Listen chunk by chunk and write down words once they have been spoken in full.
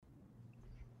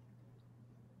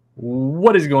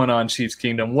What is going on, Chiefs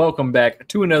Kingdom? Welcome back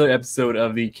to another episode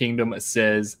of the Kingdom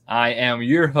Says. I am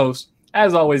your host,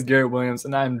 as always, Garrett Williams,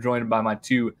 and I'm joined by my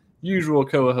two usual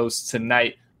co-hosts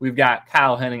tonight. We've got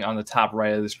Kyle Henning on the top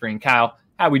right of the screen. Kyle,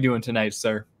 how we doing tonight,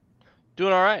 sir?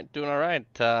 Doing all right.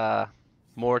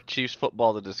 More Chiefs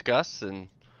football to discuss, and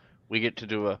we get to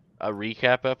do a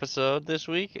recap episode this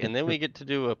week, and then we get to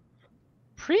do a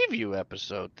preview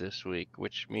episode this week,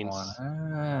 which means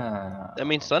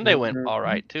Sunday went all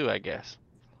right too, I guess.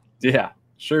 Yeah,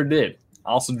 sure did.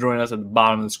 Also joining us at the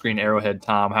bottom of the screen, Arrowhead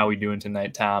Tom. How we doing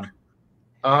tonight, Tom?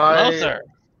 Hello, sir.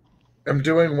 I'm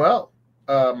doing well.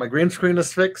 My green screen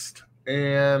is fixed,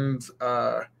 and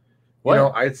I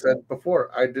said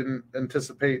before I didn't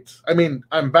anticipate. I mean,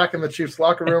 I'm back in the Chiefs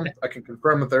locker room. I can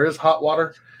confirm that there is hot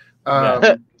water.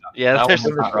 Yeah, there's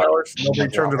in the showers.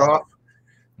 Nobody turned it off.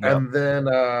 Yep. And then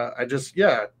I just,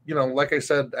 like I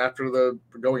said, after the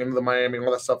going into the Miami and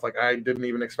all that stuff, like I didn't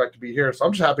even expect to be here. So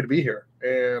I'm just happy to be here.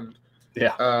 And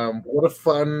what a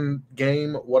fun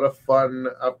game. What a fun,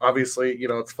 obviously,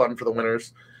 it's fun for the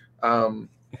winners.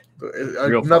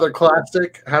 Another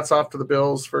classic. Hats off to the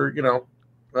Bills for,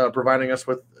 providing us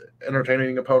with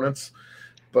entertaining opponents.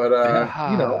 But,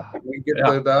 we get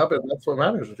the dub, and that's what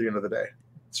matters at the end of the day.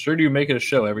 Sure do make it a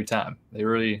show every time. They're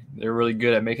really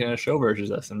good at making a show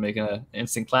versus us and making an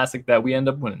instant classic that we end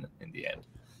up winning in the end.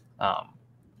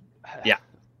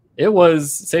 It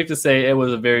was safe to say it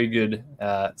was a very good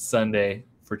Sunday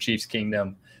for Chiefs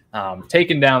Kingdom,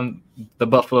 taking down the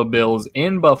Buffalo Bills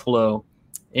in Buffalo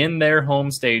in their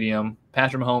home stadium.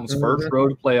 Patrick Mahomes' first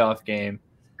road playoff game.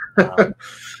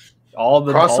 All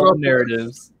the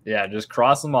narratives, just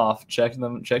cross them off, check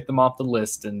them off the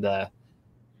list, and.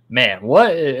 Man,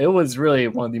 it was really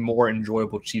one of the more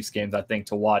enjoyable Chiefs games, I think,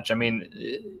 to watch. I mean,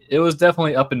 it was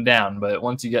definitely up and down, but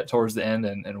once you get towards the end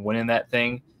and winning that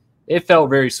thing, it felt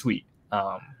very sweet.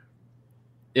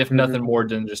 If nothing more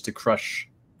than just to crush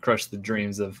the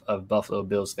dreams of Buffalo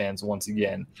Bills fans once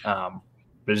again. But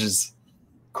it's just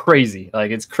crazy.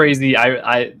 Like, it's crazy.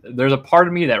 There's a part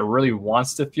of me that really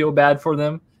wants to feel bad for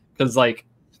them because, like,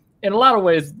 in a lot of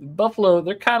ways, Buffalo,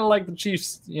 they're kind of like the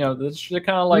Chiefs, they're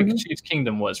kind of like Chiefs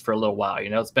Kingdom was for a little while.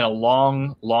 It's been a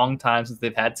long, long time since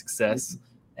they've had success,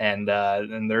 and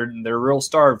they're real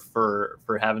starved for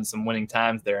having some winning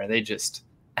times there, and they just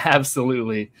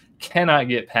absolutely cannot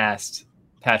get past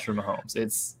Patrick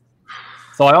Mahomes.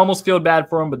 So I almost feel bad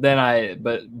for him, but then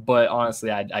but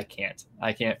honestly, I can't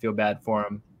feel bad for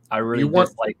him. I really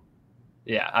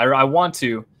I want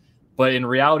to, but in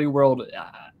reality world.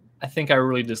 I think I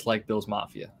really dislike Bills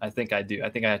Mafia. I think I do. I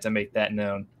think I have to make that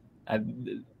known.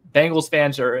 Bengals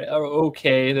fans are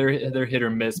okay. They're hit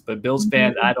or miss, but Bills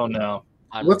fans, I don't know.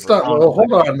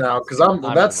 Hold on now, because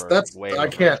I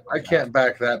can't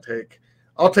back that take.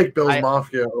 I'll take Bills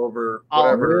Mafia over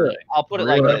whatever. I'll put it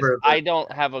like this. I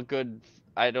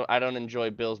don't enjoy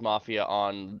Bills Mafia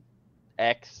on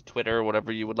X, Twitter,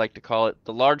 whatever you would like to call it.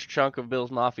 The large chunk of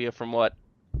Bills Mafia, from what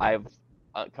I've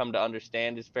come to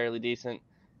understand, is fairly decent.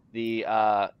 The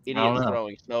idiots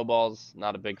throwing snowballs,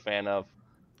 not a big fan of.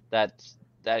 That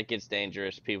gets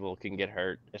dangerous. People can get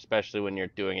hurt, especially when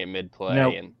you're doing it mid-play.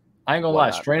 No, and I ain't gonna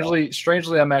lie. Strangely,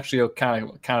 I'm actually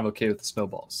kind of okay with the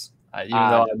snowballs. Even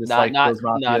though I dislike Bills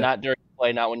Mafia. Not during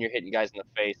play. Not when you're hitting guys in the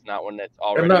face. Not when it's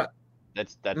already.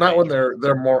 That's not when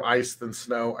they're more ice than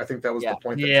snow. I think that was the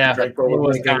point. That I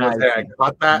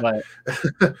got that.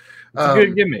 It's a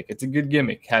good gimmick. It's a good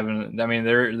gimmick.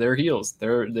 They're heels.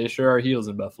 They sure are heels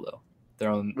in Buffalo.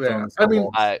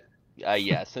 Cincinnati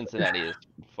is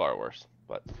far worse.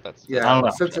 But that's I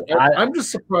don't know. I'm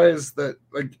just surprised that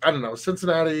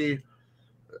Cincinnati,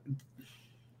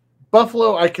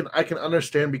 Buffalo. I can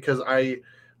understand because I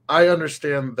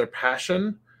understand their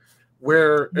passion.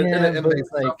 Where and they've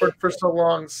suffered for so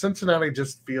long. Cincinnati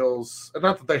just feels,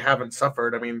 not that they haven't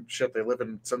suffered. I mean, shit, they live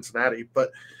in Cincinnati, but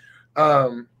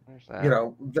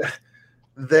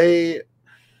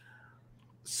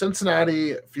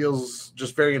Cincinnati feels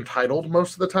just very entitled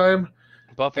most of the time,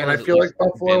 and I feel like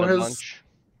Buffalo has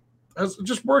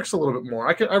just works a little bit more.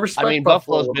 I respect. I mean,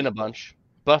 Buffalo's been a bunch.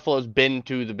 Buffalo's been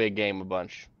to the big game a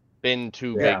bunch. Been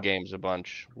to big games a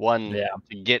bunch. To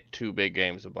get to big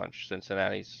games a bunch.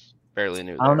 Cincinnati's fairly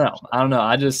new. I don't know.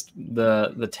 I just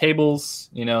the tables,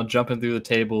 jumping through the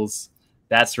tables.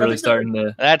 That's really starting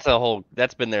to.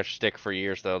 That's been their shtick for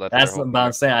years, though. That's what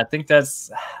I'm saying. I think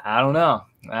that's. I don't know.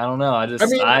 But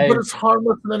it's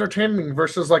harmless and entertaining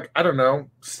versus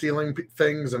stealing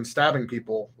things and stabbing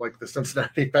people like the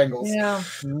Cincinnati Bengals. Yeah.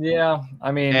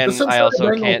 I mean, and I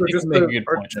also can't make a good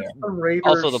point there.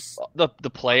 Also, the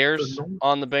players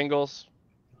on the Bengals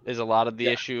is a lot of the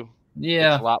issue.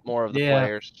 Yeah, it's a lot more of the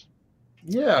players.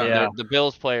 Yeah. The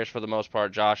Bills players for the most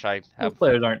part, Josh, I have Those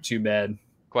players aren't too bad.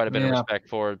 quite a bit of respect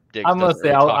for. Diggs I must doesn't say,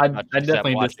 really talk I much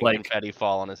definitely except watching dislike confetti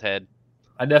fall on his head.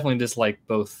 I definitely dislike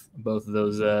both of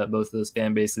those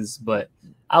fan bases, but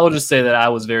I will just say that I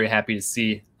was very happy to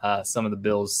see some of the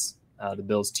Bills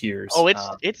tiers. Oh,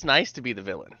 it's nice to be the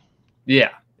villain. Yeah,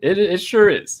 it sure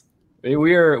is.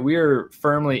 We are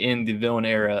firmly in the villain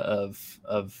era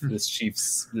of this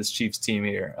Chiefs team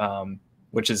here,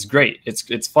 which is great.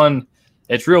 It's fun.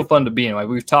 It's real fun to be in. Like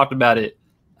we've talked about it.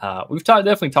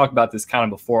 Definitely talked about this kind of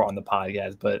before on the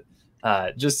podcast, but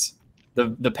just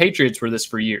the Patriots were this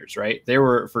for years, right? They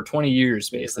were for 20 years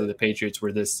basically. The Patriots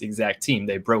were this exact team.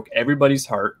 They broke everybody's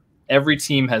heart. Every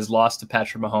team has lost to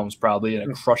Patrick Mahomes probably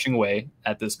in a crushing way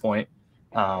at this point,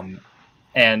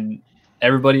 and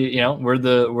everybody, we're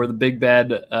the big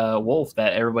bad wolf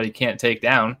that everybody can't take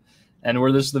down, and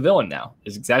we're the villain now.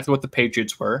 Is exactly what the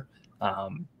Patriots were,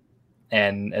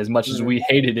 and as much as we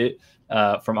hated it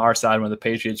from our side when the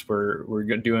Patriots were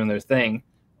doing their thing,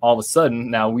 all of a sudden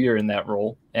now we are in that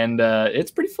role, and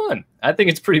it's pretty fun. I think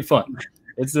it's pretty fun.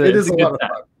 It is a good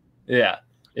time. Yeah,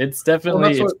 it's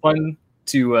definitely it's fun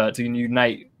to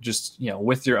unite just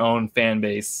with your own fan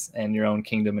base and your own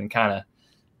kingdom and kind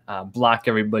of block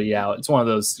everybody out. It's one of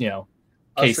those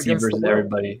KC versus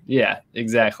everybody. Yeah,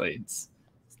 exactly. It's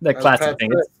that classic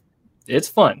thing. It's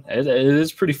fun. It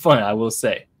is pretty fun, I will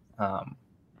say.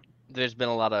 There's been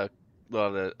a lot of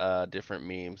different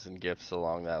memes and gifs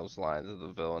along those lines of the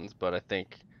villains, but I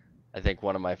think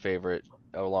one of my favorite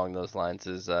along those lines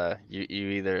is you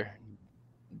either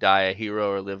die a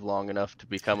hero or live long enough to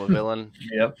become a villain.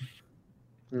 Yep.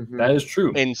 That is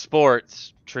true. In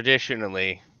sports,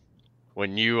 traditionally,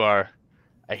 when you are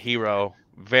a hero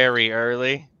very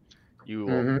early, you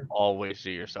will always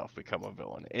see yourself become a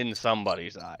villain in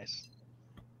somebody's eyes.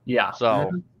 Yeah.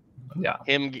 So yeah,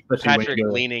 Patrick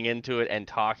leaning into it and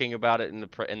talking about it in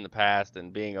the past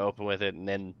and being open with it, and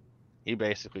then he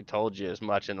basically told you as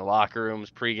much in the locker rooms,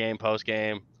 pregame,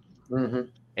 postgame,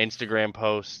 Instagram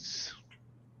posts.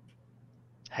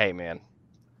 Hey man,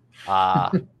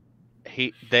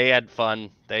 they had fun.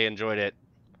 They enjoyed it.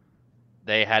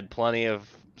 They had plenty of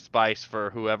spice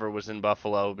for whoever was in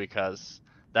Buffalo because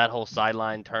that whole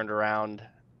sideline turned around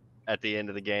at the end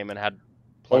of the game and had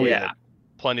plenty to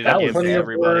give to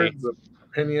everybody.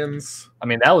 Opinions. I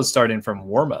mean, that was starting from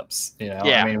warm-ups. Yeah,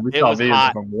 I mean, we saw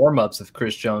videos from warm-ups of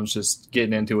Chris Jones just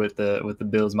getting into it with the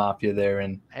Bills Mafia there,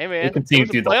 and hey man, it continued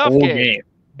through the whole game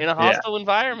in a hostile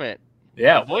environment.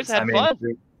 Yeah, the boys had fun.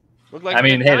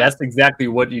 Hey, that's exactly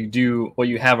what you do. What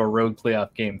you have a road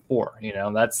playoff game for.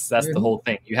 That's the whole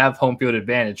thing. You have home field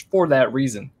advantage for that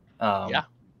reason.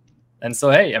 And so,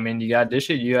 hey, I mean, you got to dish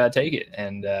it, you got to take it,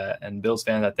 and Bills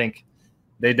fans, I think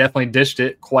they definitely dished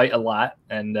it quite a lot,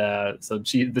 and so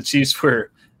the Chiefs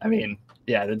were. I mean,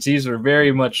 yeah, the Chiefs were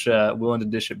very much willing to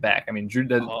dish it back. I mean,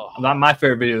 my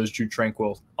favorite video is Drew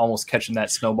Tranquil almost catching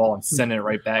that snowball and sending it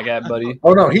right back at Buddy.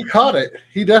 Oh no, he caught it.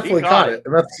 He definitely caught it.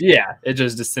 Yeah, it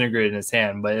just disintegrated in his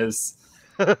hand, but it was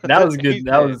that was good.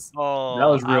 that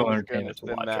was real entertainment to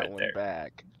watch right there.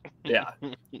 Back. Yeah,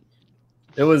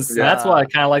 it was. Yeah. That's why I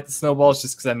kind of like the snowballs,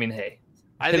 just because I mean, hey.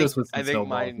 I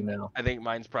think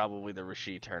mine's probably the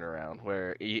Rashid turnaround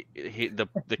where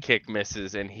the kick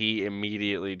misses and he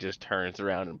immediately just turns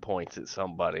around and points at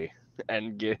somebody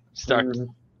and and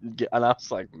I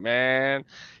was like, man,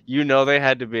 they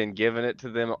had to been giving it to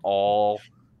them all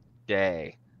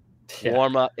day. Yeah.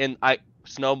 Warm up and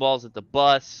snowballs at the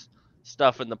bus,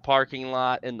 stuff in the parking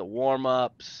lot, in the warm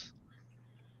ups,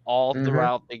 all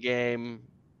throughout the game.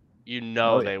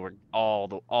 They were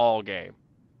all game.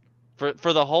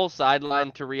 For the whole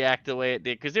sideline to react the way it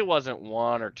did, because it wasn't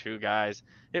one or two guys,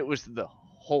 it was the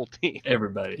whole team.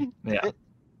 Everybody, yeah.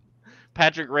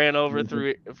 Patrick ran over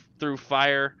through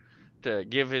fire to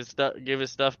give his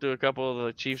stuff to a couple of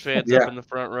the Chiefs fans up in the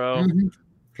front row.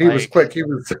 He was quick.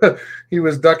 He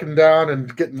was ducking down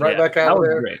and getting right back out of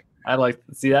there. Great. I like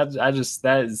see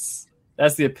that.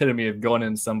 That's the epitome of going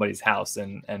into somebody's house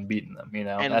and beating them.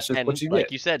 And that's just what you like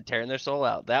get. You said, tearing their soul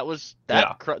out. That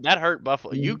hurt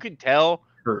Buffalo. You could tell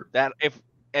that if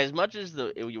as much as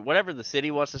whatever the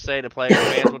city wants to say, the players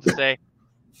fans want to say,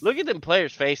 look at them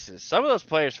players' faces. Some of those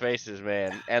players' faces,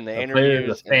 man, and the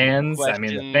interviews, the fans. I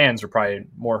mean, the fans are probably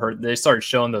more hurt. They started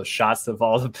showing those shots of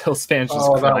all the Bills fans just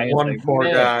crying. That one poor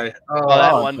guy.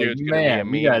 That one dude's gonna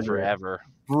be a meme forever.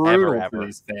 Brutal for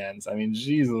these fans. I mean,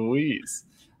 geez Louise.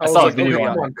 I saw a video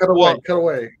on cut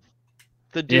away.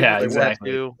 The dude with the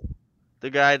tattoo,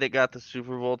 the guy that got the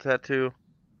Super Bowl tattoo.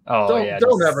 Oh,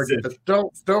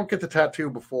 don't get the tattoo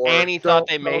before. And he thought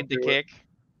they made the kick.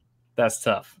 That's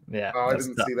tough. Yeah, I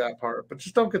didn't see that part, but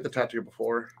just don't get the tattoo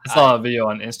before. I saw a video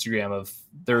on Instagram of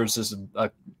there was just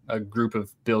a group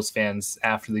of Bills fans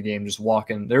after the game just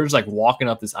walking. They were just like walking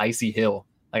up this icy hill.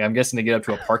 Like I'm guessing to get up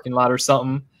to a parking lot or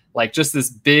something. Like just this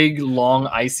big, long,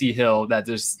 icy hill that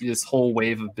this whole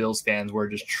wave of Bills fans were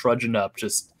just trudging up,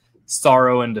 just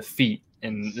sorrow and defeat.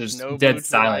 And there's dead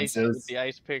silence. With the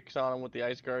ice picks on them, with the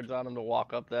ice guards on them to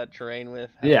walk up that terrain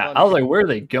with. Yeah, I was like, where are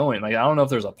they going? Like, I don't know if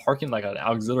there's a parking, like an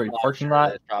auxiliary parking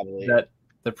lot that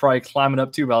they're probably climbing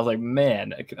up to. But I was like,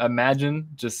 man, imagine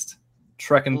just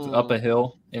trekking up a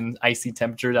hill in icy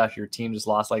temperatures after your team just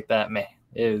lost like that. Man,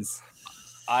 it is.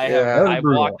 I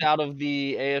walked out of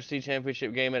the AFC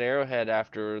Championship game at Arrowhead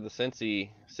after the Cincy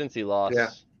loss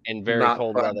in very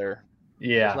cold weather.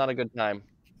 Yeah, it's not a good time.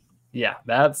 Yeah,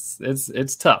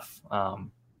 it's tough.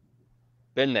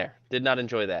 Been there. Did not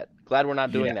enjoy that. Glad we're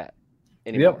not doing that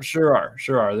anymore. Yep,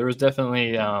 sure are. There was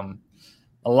definitely a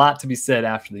lot to be said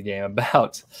after the game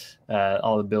about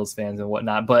all the Bills fans and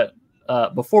whatnot. But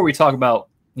before we talk about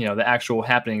the actual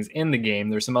happenings in the game,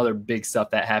 there's some other big stuff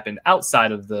that happened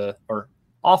outside of or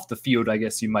off the field, I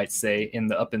guess you might say,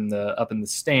 up in the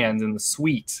stands in the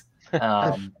suite.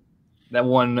 That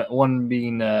one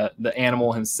being the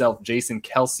animal himself, Jason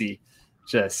Kelce,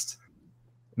 just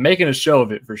making a show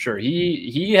of it for sure.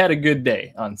 He had a good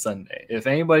day on Sunday. If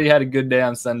anybody had a good day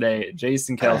on Sunday,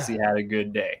 Jason Kelce had a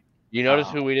good day. You notice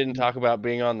who we didn't talk about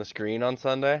being on the screen on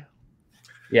Sunday?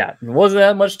 Yeah, it wasn't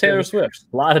that much Taylor Swift.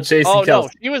 A lot of Jason Kelce. No,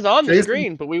 he was on the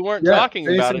screen, but we weren't talking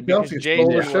about it because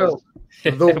Jason was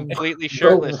completely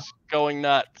shirtless, going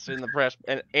nuts in the press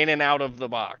and in and out of the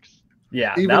box.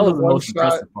 Yeah, that was the most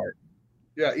impressive part.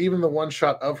 Yeah, even the one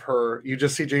shot of her, you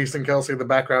just see Jason Kelce in the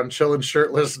background chilling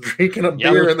shirtless, drinking a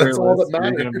beer, and that's all that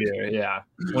matters. Yeah.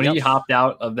 When he hopped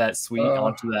out of that suite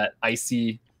onto that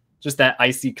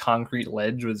icy concrete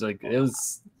ledge, was like, it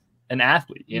was an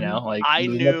athlete, Like I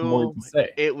knew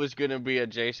it was going to be a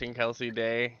Jason Kelce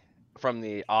day from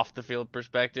the off the field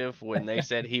perspective when they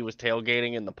said he was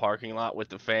tailgating in the parking lot with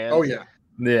the fans. Oh yeah.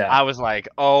 Yeah, I was like,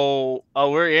 oh,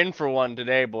 we're in for one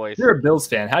today, boys. You're a Bills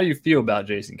fan. How do you feel about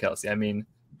Jason Kelce? I mean,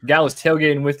 the guy was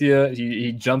tailgating with you.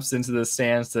 He jumps into the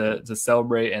stands to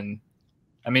celebrate, and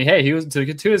I mean, hey, he was to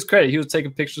his credit, he was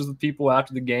taking pictures with people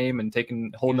after the game and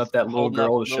holding up that little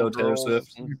girl to show Taylor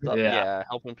Swift. Yeah,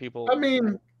 helping people. I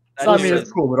mean,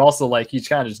 it's cool, but also like he's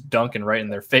kind of just dunking right in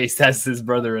their face as his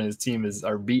brother and his team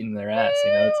are beating their ass.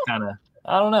 It's kind of,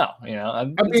 I don't know.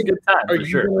 It's a good time for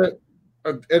sure.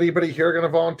 Anybody here going to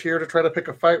volunteer to try to pick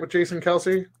a fight with Jason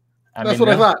Kelce? That's what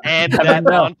I thought. And that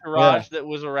entourage that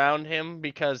was around him,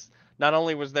 because not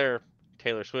only was there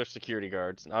Taylor Swift security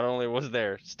guards, not only was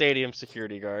there stadium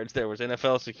security guards, there was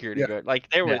NFL security guards. Like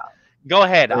there was. Go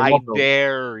ahead, I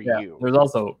dare you. There's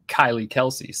also Kylie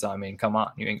Kelce, so I mean, come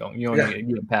on, you ain't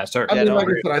get past her. I mean, like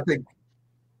I said,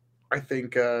 I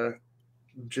think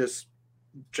just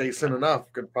Jason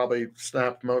enough could probably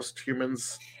snap most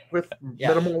humans with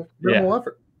minimal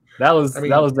effort. That was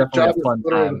definitely a fun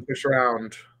time. Push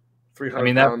around 300 I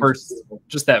mean,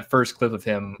 that first clip of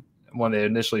him when they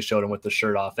initially showed him with the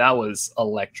shirt off, that was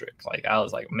electric. Like I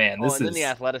was like, man, this is. And then the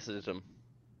athleticism.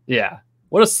 Yeah,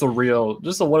 what a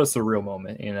surreal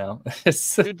moment,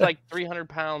 Dude's like 300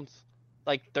 pounds.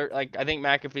 I think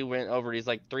McAfee went over. He's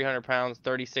like 300 pounds,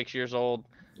 36 years old.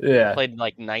 Yeah, played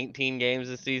like 19 games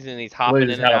this season. And he's hopping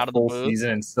in and out of the booth.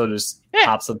 Season and still just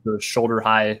hops up to a shoulder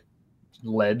high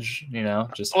ledge.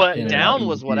 Just down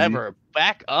was whatever.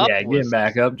 Back up, getting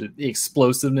back up. The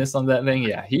explosiveness on that thing.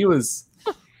 Yeah, he was.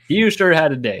 He sure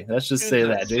had a day. Let's just say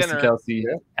that Jason Kelce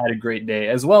had a great day,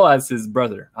 as well as his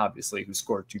brother, obviously, who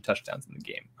scored 2 touchdowns in the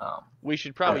game. We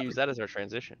should probably use that as our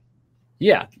transition.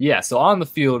 Yeah. So on the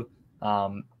field.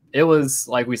 It was,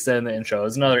 like we said in the intro, it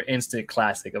was another instant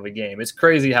classic of a game. It's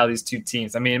crazy how these two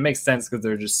teams, I mean, it makes sense because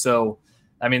they're just so,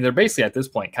 I mean, they're basically at this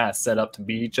point kind of set up to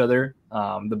beat each other.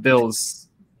 The Bills,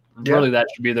 really that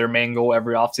should be their main goal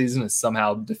every offseason is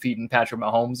somehow defeating Patrick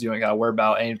Mahomes. You ain't got to worry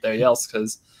about anything else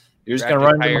because you're just going to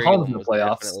run into Mahomes in the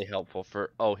playoffs. Definitely helpful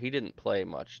he didn't play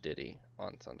much, did he,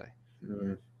 on Sunday?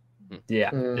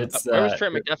 Yeah. Where was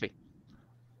Trent McDuffie?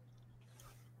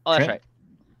 Oh, that's right.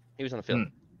 He was on the field.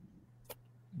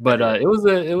 But it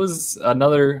was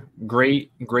another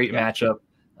great matchup.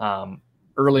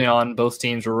 Early on, both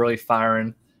teams were really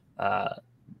firing.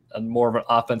 More of an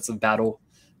offensive battle.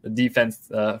 The defense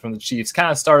from the Chiefs kind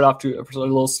of started off to a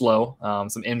little slow.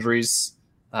 Some injuries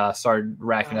started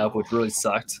racking up, which really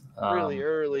sucked. Really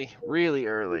early.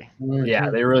 Yeah,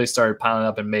 they really started piling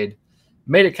up and made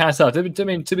it kind of tough.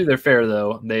 To be their fair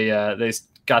though, they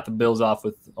got the Bills off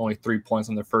with only 3 points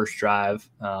on their first drive.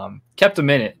 Kept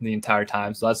them in it the entire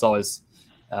time, so that's always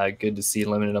good to see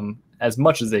limited them as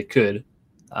much as they could.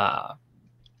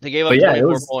 They gave up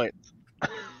 24 points.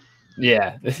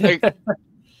 Yeah.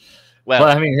 Well,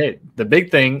 I mean, hey, the big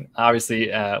thing,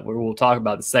 obviously, we'll talk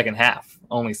about the second half.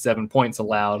 Only 7 points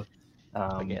allowed,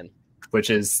 again, which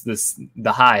is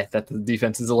the high that the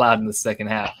defense is allowed in the second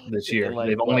half this year.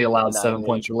 They've only allowed 7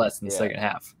 points or less in the second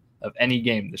half of any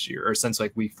game this year, or since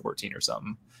like week 14 or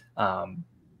something.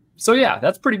 So yeah,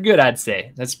 that's pretty good, I'd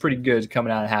say. That's pretty good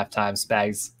coming out of halftime.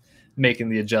 Spags making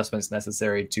the adjustments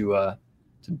necessary to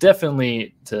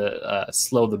definitely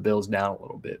slow the Bills down a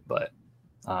little bit, but.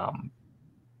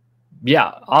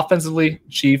 Yeah, offensively,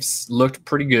 Chiefs looked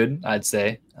pretty good, I'd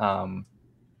say. There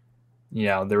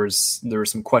were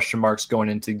some question marks going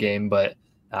into the game, but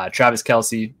Travis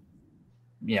Kelce,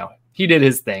 he did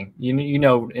his thing. In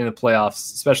the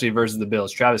playoffs, especially versus the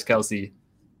Bills, Travis Kelce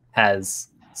has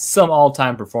some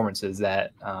all-time performances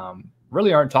that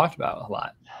really aren't talked about a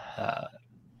lot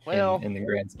in the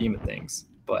grand scheme of things.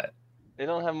 But they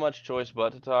don't have much choice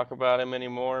but to talk about him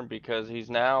anymore because he's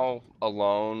now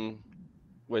alone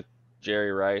with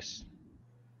Jerry Rice.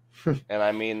 And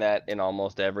I mean that in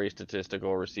almost every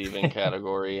statistical receiving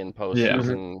category and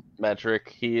postseason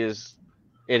metric. It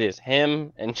is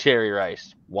him and Jerry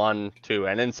Rice, 1, 2,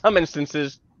 and in some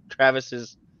instances, Travis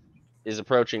is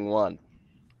approaching 1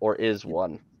 or is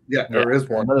 1. Yeah, there is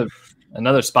 1.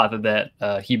 Another spot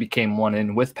that he became 1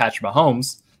 in with Patrick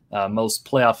Mahomes, most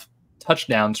playoff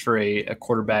touchdowns for a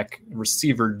quarterback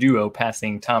receiver duo,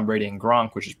 passing Tom Brady and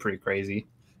Gronk, which is pretty crazy.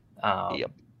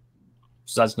 Yep.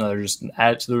 So that's another just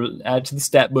add to the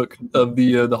stat book of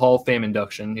the Hall of Fame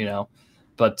induction,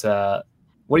 But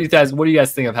what do you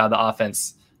guys think of how the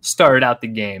offense started out the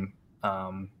game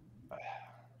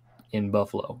in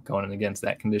Buffalo going against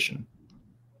that condition?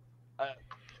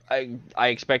 I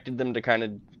expected them to kind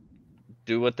of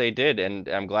do what they did, and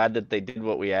I'm glad that they did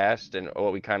what we asked and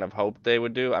what we kind of hoped they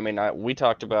would do. I mean, we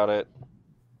talked about it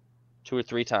 2 or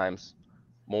 3 times.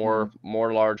 More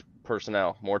large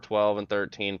personnel, more 12 and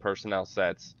 13 personnel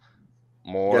sets,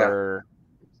 more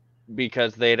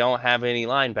because they don't have any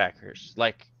linebackers.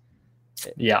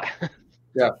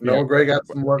 Noah Gray got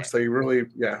some looks. They really,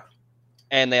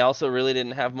 and they also really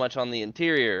didn't have much on the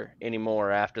interior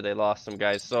anymore after they lost some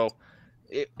guys. So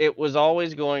it was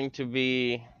always going to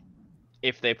be,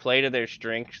 if they play to their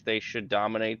strengths, they should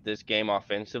dominate this game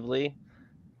offensively,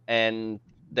 and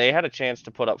they had a chance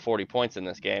to put up 40 points in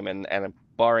this game, and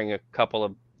barring a couple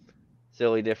of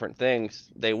silly different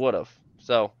things, they would have.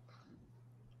 So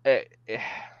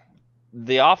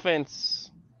the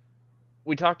offense,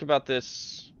 we talked about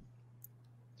this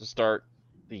to start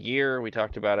the year. We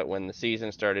talked about it when the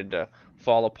season started to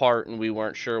fall apart and we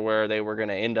weren't sure where they were going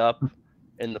to end up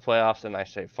in the playoffs. And I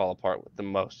say fall apart with the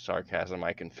most sarcasm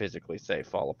I can physically say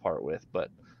fall apart with. But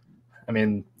I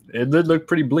mean, it did look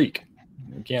pretty bleak.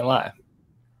 You can't lie.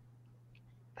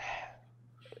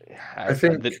 I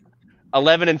think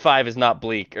 11-5 is not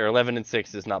bleak, or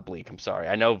 11-6 is not bleak. I'm sorry.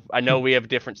 I know we have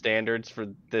different standards for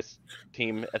this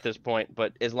team at this point,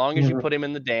 but as long as you put him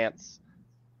in the dance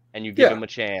and you give him a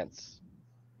chance,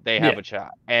 they have a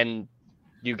shot. And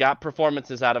you got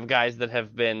performances out of guys that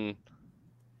have been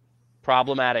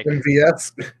problematic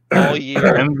MVS all year.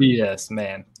 MVS,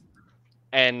 man.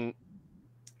 And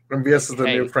MVS is the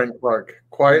new Frank Clark.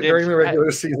 Quiet during the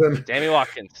regular season. Sammy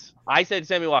Watkins. I said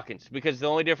Sammy Watkins because the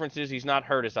only difference is he's not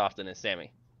hurt as often as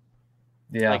Sammy.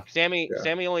 Yeah. Like Sammy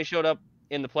only showed up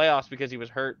in the playoffs because he was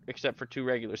hurt, except for 2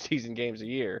 regular season games a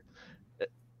year.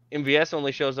 MVS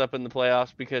only shows up in the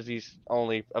playoffs because he's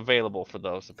only available for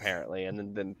those, apparently,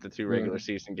 and then the 2 regular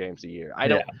season games a year. I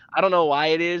don't know why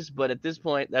it is, but at this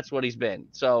point, that's what he's been.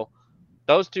 So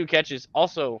those 2 catches.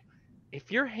 Also,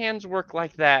 if your hands work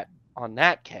like that on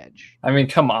that catch, I mean,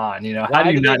 come on, how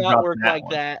do you not work like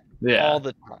that all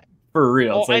the time? For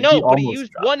real. Oh, I know, but he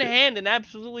used one hand and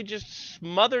absolutely just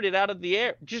smothered it out of the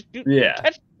air. Just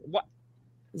catch what?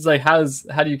 It's like, how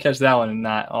do you catch that one and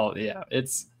not? Oh, yeah.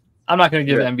 I'm not going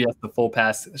to give MVS the full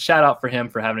pass. Shout out for him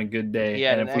for having a good day.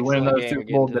 Yeah, and if we win another Super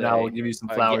Bowl, then I will give you some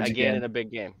flowers again in a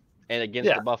big game and against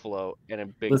the Buffalo in a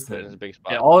big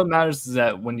spot. All that matters is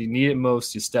that when you need it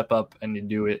most, you step up and you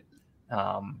do it.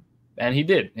 And he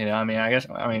did. We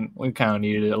kind of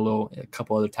needed it a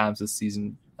couple other times this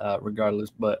season.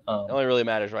 Regardless, but it only really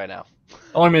matters right now.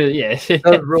 Recency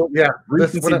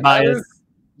bias.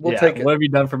 We'll take it. What have you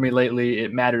done for me lately?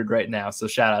 It mattered right now, so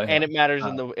shout out. And it matters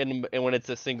in when it's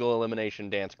a single elimination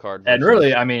dance card. And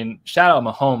really, shout out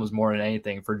Mahomes more than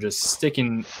anything for just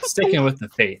sticking with the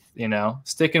faith.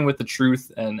 Sticking with the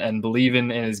truth and believing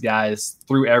in his guys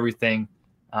through everything.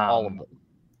 All of them.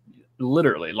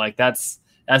 Literally, that's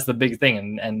the big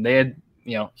thing. And they had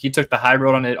he took the high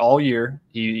road on it all year.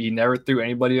 He never threw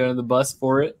anybody under the bus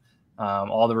for it.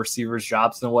 All the receivers'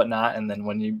 jobs and whatnot. And then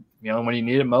when you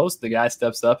need it most, the guy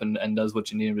steps up and does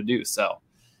what you need him to do. So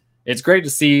it's great to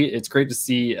see. It's great to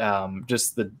see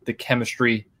just the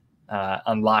chemistry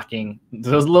unlocking. It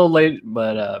was a little late,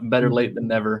 but better late than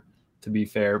never, to be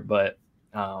fair. But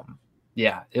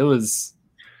it was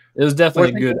definitely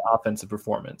a good offensive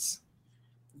performance.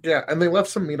 Yeah, and they left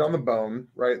some meat on the bone,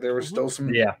 right? There was still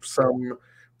some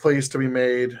plays to be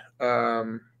made.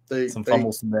 Some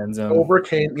fumbles in the end zone.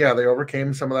 They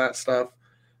overcame some of that stuff.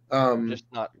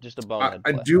 Just a bonehead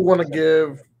I do want to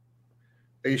give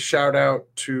a shout out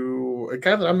to a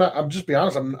guy that I'm just be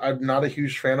honest, I'm not a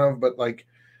huge fan of, but like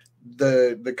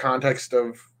the context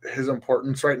of his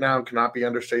importance right now cannot be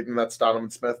understated, and that's Donovan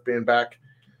Smith being back.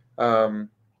 That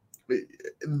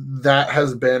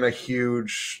has been a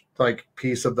huge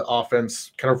piece of the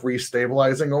offense kind of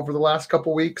restabilizing over the last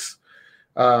couple weeks.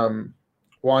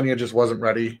 Wanya just wasn't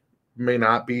ready, may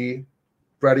not be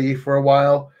ready for a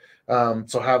while.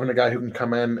 So having a guy who can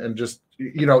come in and just,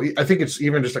 I think it's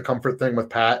even just a comfort thing with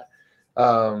Pat.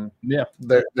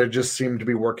 They just seem to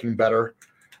be working better.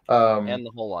 And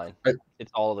the whole line.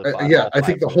 It's all of the I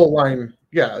think the whole line,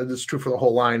 it's true for the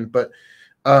whole line. But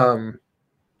I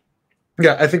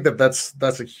think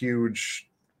that's a huge,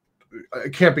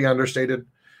 it can't be understated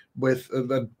with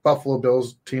the Buffalo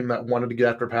Bills team that wanted to get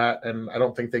after Pat, and I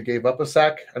don't think they gave up a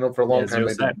sack. I know for a long time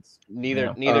they didn't.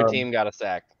 Neither team got a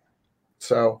sack.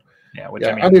 So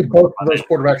both of those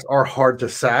quarterbacks are hard to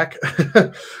sack.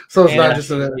 So it's not just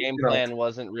the game plan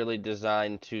wasn't really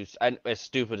designed to. As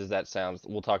stupid as that sounds,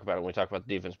 we'll talk about it when we talk about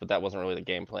the defense. But that wasn't really the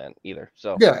game plan either.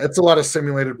 So it's a lot of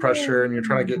simulated pressure, and you're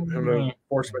trying to get him to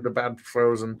force him into bad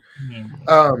throws, and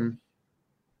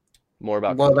more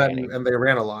about that, and they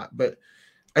ran a lot, but.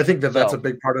 I think that's a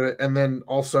big part of it. And then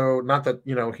also, not that,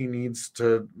 he needs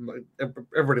to,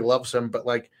 everybody loves him, but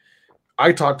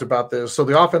I talked about this. So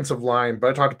the offensive line, but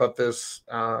I talked about this,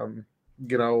 I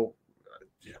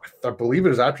believe it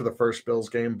was after the first Bills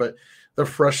game, but the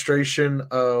frustration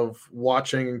of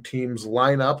watching teams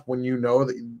line up when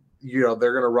that,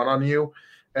 they're going to run on you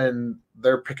and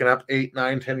they're picking up 8,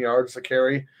 9, 10 yards to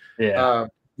carry, to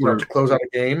close out a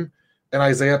game. And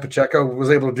Isaiah Pacheco was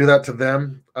able to do that to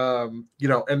them, and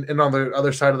on the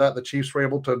other side of that, the Chiefs were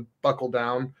able to buckle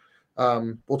down.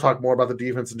 We'll talk more about the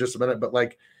defense in just a minute, but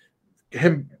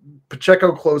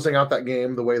Pacheco closing out that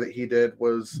game the way that he did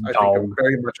was, I think,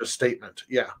 very much a statement.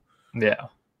 Yeah. Yeah.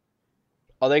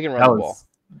 Oh, they can run the ball.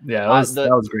 Yeah, that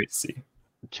was great to see.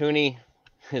 Tooney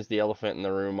is the elephant in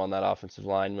the room on that offensive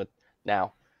line.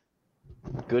 Now,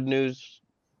 good news.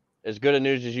 As good a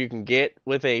news as you can get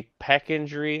with a pec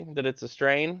injury that it's a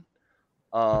strain.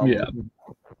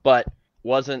 But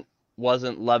wasn't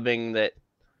loving that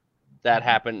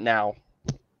happened. Now,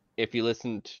 if you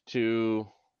listened to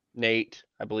Nate,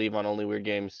 I believe on Only Weird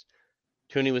Games,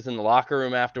 Tooney was in the locker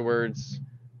room afterwards.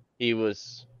 He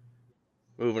was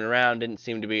moving around, didn't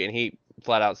seem to be, and he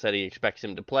flat out said he expects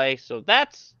him to play. So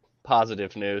that's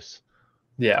positive news.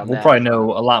 Yeah, we'll probably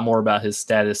know a lot more about his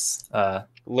status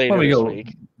later this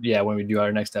week. Yeah, when we do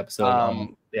our next episode.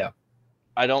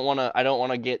 I don't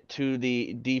want to get to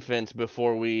the defense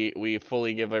before we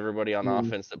fully give everybody on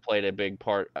offense that played a big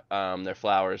part their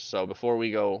flowers. So before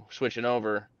we go switching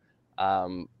over,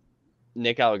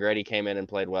 Nick Allegretti came in and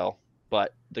played well,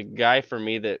 but the guy for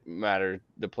me that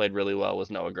played really well was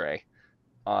Noah Gray.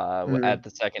 At the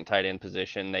second tight end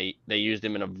position, they used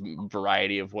him in a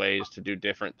variety of ways to do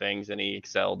different things, and he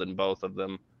excelled in both of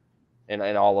them, in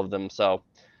all of them. So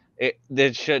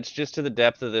it's just to the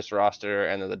depth of this roster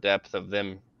and the depth of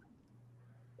them,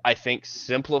 I think,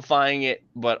 simplifying it,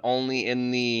 but only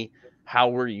in the how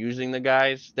we're using the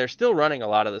guys. They're still running a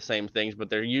lot of the same things, but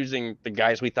they're using the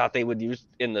guys we thought they would use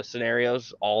in the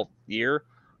scenarios all year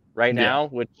now,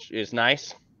 which is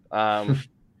nice.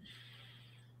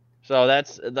 So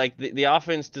that's the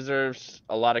offense deserves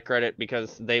a lot of credit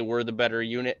because they were the better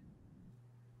unit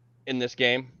in this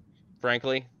game,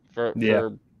 frankly, for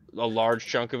a large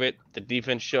chunk of it. The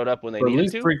defense showed up when they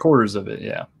needed to. At least 3/4 of it,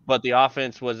 yeah. But the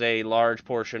offense was a large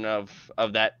portion of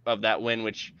that win,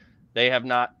 which they have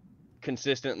not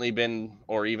consistently been,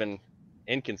 or even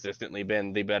inconsistently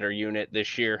been, the better unit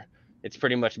this year. It's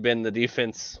pretty much been the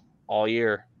defense all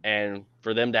year, and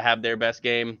for them to have their best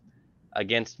game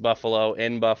against Buffalo,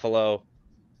 in Buffalo,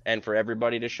 and for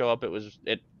everybody to show up,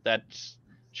 that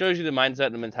shows you the mindset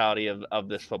and the mentality of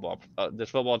this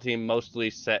football team, mostly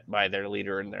set by their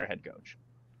leader and their head coach.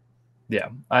 Yeah,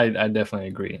 I definitely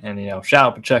agree. And shout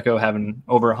out Pacheco having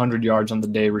over 100 yards on the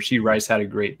day. Rashee Rice had a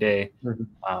great day.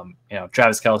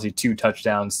 Travis Kelce 2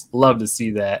 touchdowns. Love to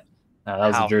see that. That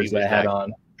was the jersey I had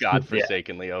on.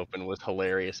 Godforsakenly open was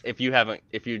hilarious. If you have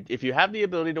the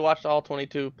ability to watch the all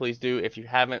 22, please do. If you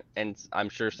haven't, and I'm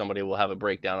sure somebody will have a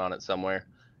breakdown on it somewhere,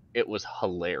 it was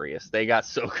hilarious. They got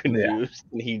so confused,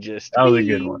 and that was a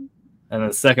good one. And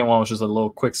the second one was just a little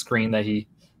quick screen that he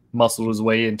muscled his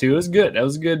way into. It was good. It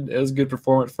was good. It was a good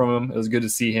performance from him. It was good to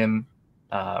see him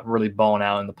really balling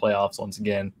out in the playoffs once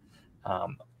again.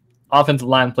 Offensive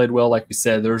line played well, like we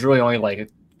said. There was really only like a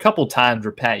couple times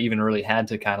where Pat even really had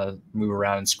to kind of move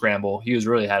around and scramble. He was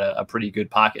really had a pretty good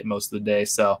pocket most of the day.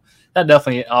 So that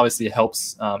definitely obviously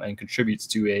helps and contributes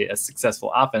to a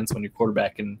successful offense when your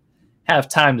quarterback can have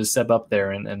time to step up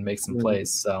there and make some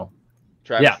plays. So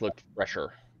Travis looked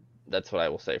fresher. That's what I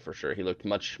will say for sure. He looked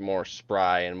much more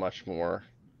spry and much more.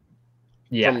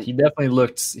 Yeah, he definitely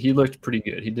looked pretty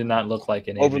good. He did not look like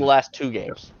an over the last 2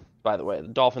 games, by the way. The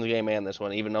Dolphins game and this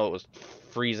one, even though it was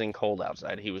freezing cold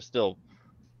outside, he was still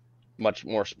much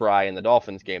more spry in the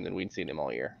Dolphins game than we'd seen him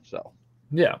all year. So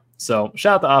yeah. So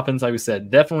shout out the offense, like we said,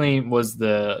 definitely was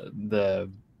the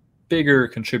bigger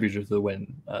contributor to the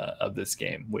win of this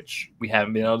game, which we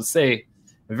haven't been able to say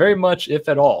very much, if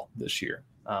at all, this year.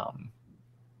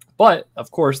 But of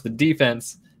course, the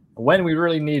defense, when we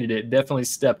really needed it, definitely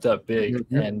stepped up big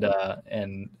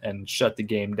and shut the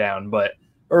game down. But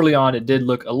early on, it did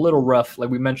look a little rough,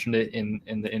 like we mentioned it in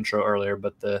the intro earlier.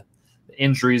 But the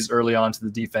injuries early on to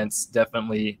the defense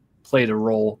definitely played a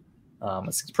role,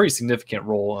 a pretty significant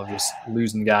role of just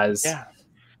losing guys. Yeah,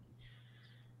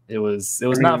 it was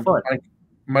not fun.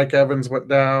 Mike Evans went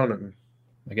down, and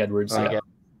Mike Edwards.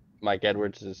 Mike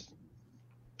Edwards is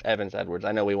Evans. I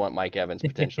know we want Mike Evans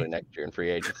potentially next year in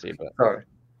free agency, but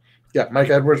Mike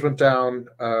Edwards went down.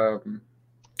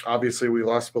 Obviously, we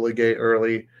lost Willie Gay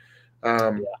early,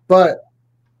 but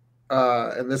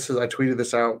and I tweeted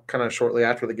this out kind of shortly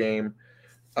after the game.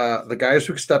 The guys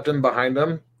who stepped in behind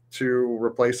him to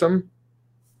replace him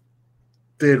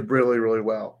did really, really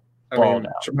well. I mean,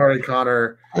 Shamari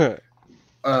Connor,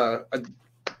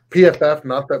 PFF.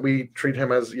 Not that we treat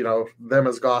him as them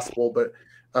as gospel, but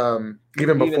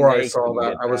even before I saw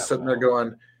that, I was sitting there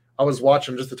going, I was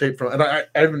watching just the tape from, and I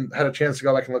haven't had a chance to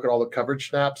go back and look at all the coverage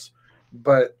snaps,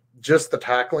 but just the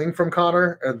tackling from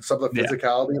Connor and some of the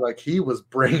physicality, like he was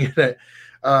bringing it.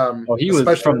 He was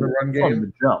especially from in the run game. From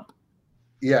the jump.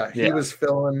 Yeah, he was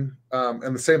filling,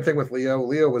 and the same thing with Leo.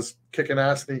 Leo was kicking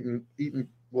ass and eating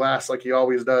glass like he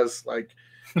always does, like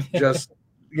just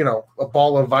a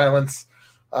ball of violence.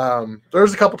 There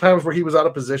was a couple times where he was out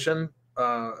of position,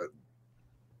 but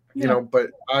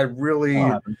I really,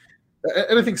 and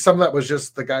I think some of that was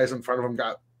just the guys in front of him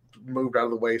got moved out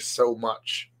of the way so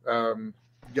much. And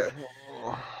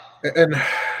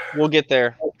we'll get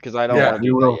there because I don't want to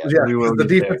do that yet. The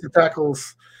defensive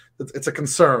tackles, it's a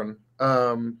concern.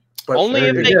 But only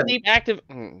if they keep active.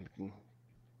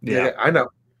 Yeah, I know.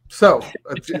 So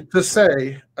to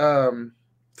say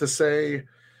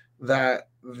that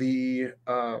the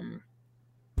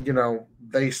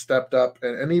they stepped up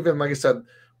and even like I said,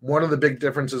 one of the big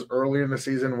differences earlier in the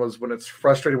season was when it's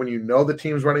frustrating when the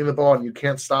team's running the ball and you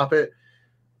can't stop it.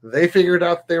 They figured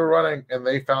out they were running and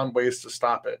they found ways to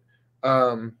stop it.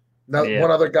 One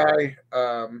other guy,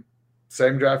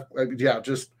 same draft,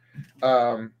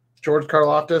 George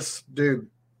Karlaftis, dude,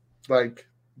 like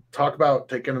talk about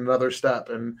taking another step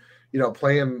and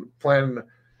playing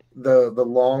the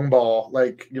long ball,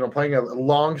 like playing a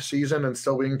long season and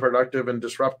still being productive and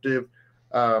disruptive.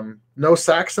 No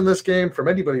sacks in this game from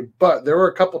anybody, but there were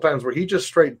a couple times where he just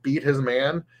straight beat his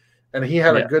man, and he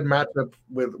had a good matchup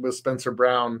with Spencer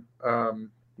Brown.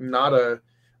 Not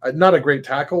a great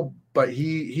tackle, but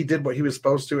he did what he was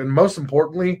supposed to, and most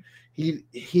importantly,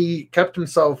 he kept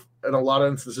himself in a lot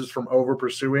of instances from over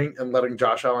pursuing and letting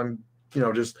Josh Allen,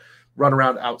 just run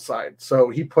around outside.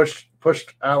 So he pushed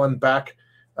Allen back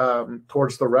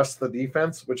towards the rest of the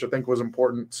defense, which I think was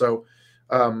important. So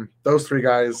those three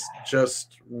guys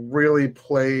just really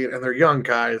played, and they're young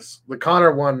guys. The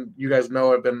Connor one, you guys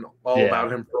know, I've been all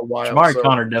about him for a while. Shamari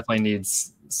Connor definitely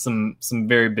needs some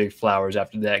very big flowers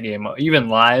after that game. Even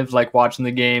live, like watching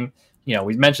the game,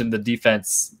 we mentioned the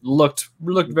defense looked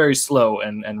very slow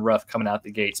and rough coming out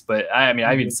the gates. But I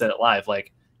even said it live,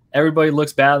 like everybody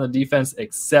looks bad on the defense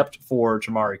except for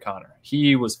Shamari Connor.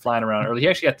 He was flying around early. He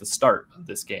actually got the start of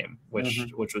this game, which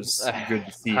was good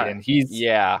to see. And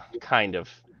kind of.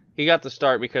 He got the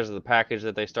start because of the package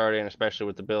that they started in, especially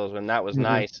with the Bills, and that was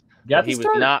nice.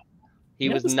 He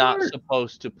was not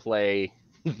supposed to play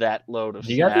that load of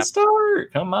snaps. He got the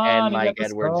start. Come on. And Mike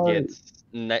Edwards gets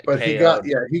but he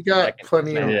got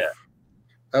plenty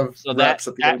of so that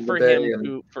for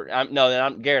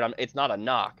him Garrett, it's not a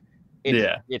knock.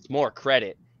 It's more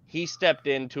credit. he stepped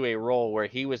into a role where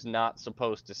he was not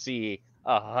supposed to see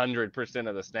 100%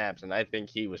 of the snaps, and I think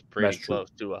he was pretty close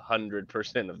to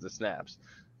 100% of the snaps.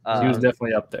 He was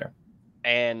definitely up there.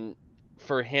 And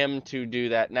for him to do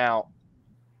that now,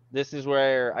 this is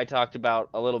where I talked about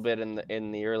a little bit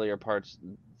in the earlier parts.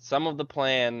 Some of the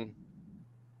plan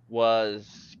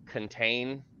was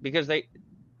contain, because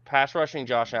pass rushing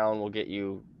Josh Allen will get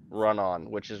you run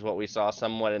on, which is what we saw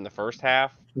somewhat in the first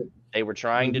half. They were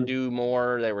trying to do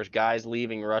more. There was guys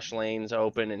leaving rush lanes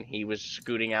open, and he was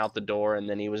scooting out the door, and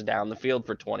then he was down the field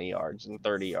for 20 yards and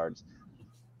 30 yards.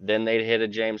 Then they'd hit a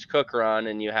James Cook run,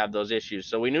 and you have those issues.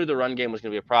 So we knew the run game was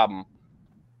going to be a problem.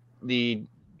 The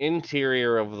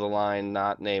interior of the line,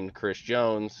 not named Chris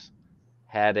Jones,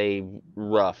 had a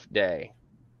rough day.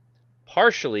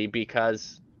 Partially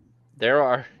because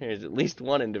there's at least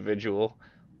one individual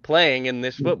playing in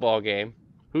this football game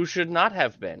who should not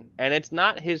have been. And it's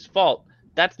not his fault.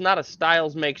 That's not a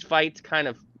Styles makes fights kind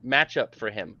of matchup for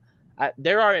him.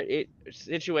 There are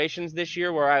situations this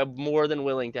year where I'm more than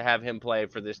willing to have him play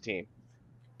for this team.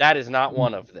 That is not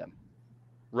one of them.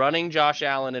 Running Josh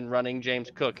Allen and running James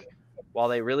Cook, while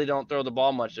they really don't throw the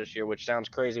ball much this year, which sounds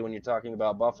crazy when you're talking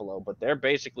about Buffalo, but they're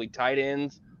basically tight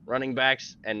ends, running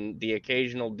backs, and the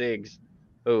occasional Diggs.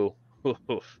 Ooh,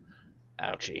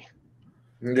 ouchie.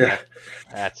 Yeah,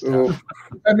 that's tough.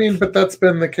 I mean, but that's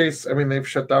been the case. I mean, they've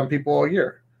shut down people all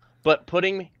year. But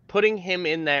putting him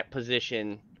in that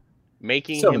position,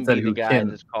 making him be the guy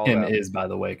that's called out. Him is, by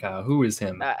the way, Kyle. Who is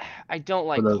him? I don't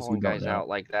like calling guys out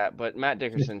like that, but Matt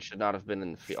Dickerson should not have been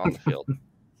on the field.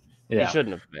 Yeah. He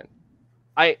shouldn't have been.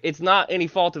 It's not any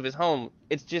fault of his home.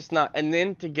 It's just not. And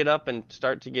then to get up and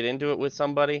start to get into it with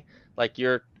somebody, like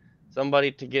you're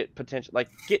somebody to get potential, like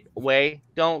get away.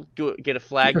 Don't get a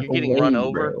flag. You're getting run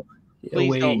over.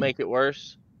 Please don't make it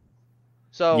worse.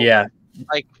 So yeah,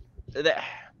 like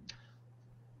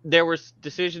there were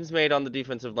decisions made on the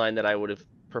defensive line that I would have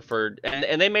preferred,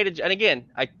 and they made it. And again,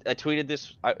 I tweeted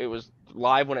this. It was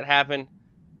live when it happened.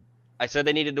 I said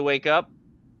they needed to wake up.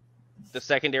 The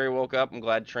secondary woke up. I'm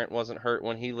glad Trent wasn't hurt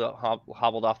when he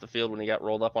hobbled off the field when he got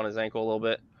rolled up on his ankle a little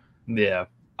bit. Yeah.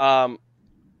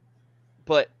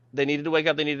 But they needed to wake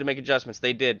up. They needed to make adjustments.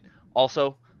 They did.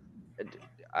 Also,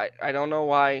 I don't know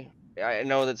why. I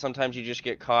know that sometimes you just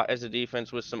get caught as a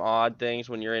defense with some odd things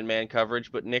when you're in man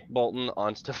coverage, but Nick Bolton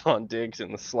on Stephon Diggs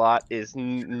in the slot is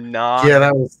not. Yeah,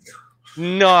 that was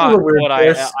not what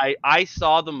I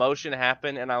saw the motion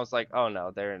happen, and I was like, oh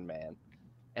no, they're in man.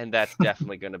 And that's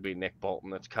definitely going to be Nick Bolton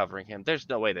that's covering him. There's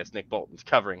no way that's Nick Bolton's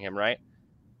covering him, right?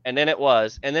 And then it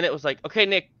was. And then it was like, okay,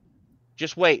 Nick,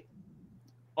 just wait.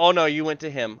 Oh, no, you went to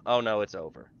him. Oh, no, it's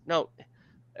over. No.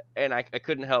 And I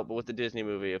couldn't help but with the Disney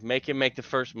movie of make him make the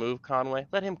first move, Conway.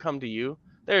 Let him come to you.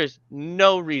 There is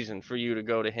no reason for you to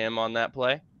go to him on that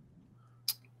play.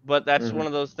 But that's one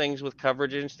of those things with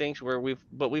coverage instincts where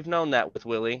we've known that with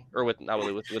Willie, or with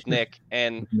Nick.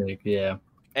 And Nick, yeah.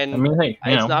 And I mean, hey,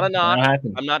 it's not a knock.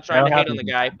 I'm not trying to hate on the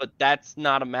guy, but that's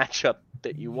not a matchup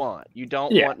that you want. You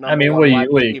don't want number one wide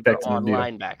receiver on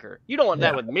linebacker. You don't want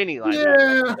that with many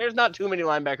linebackers. Yeah. There's not too many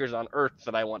linebackers on earth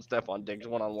that I want Stephon Diggs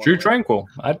one-on-one. Drew Tranquil.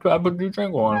 I'd put Drew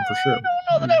Tranquil on him for sure.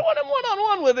 I don't know that I want him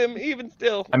one-on-one with him, even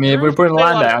still. I mean, if we're putting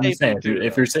linebackers, I'm just saying,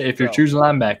 if you're choosing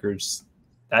linebackers,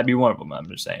 that'd be one of them. I'm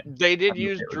just saying. They did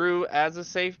use Drew as a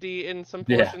safety in some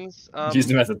portions.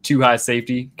 Used him as a too-high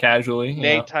safety casually.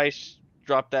 Nate Tice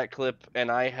dropped that clip,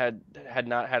 and I had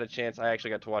not had a chance. I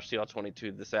actually got to watch the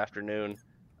All-22 this afternoon.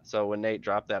 So when Nate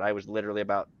dropped that, I was literally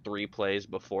about 3 plays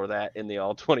before that in the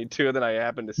All-22, and then I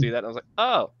happened to see that, and I was like,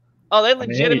 oh, they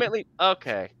legitimately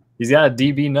okay. He's got a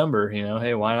DB number,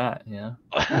 Hey, why not?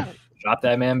 Drop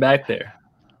that man back there.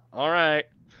 All right,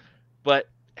 but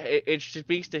it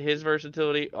speaks to his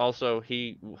versatility. Also,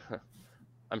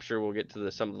 I'm sure we'll get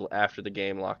to some after the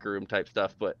game locker room type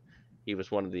stuff, but he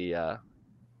was one of the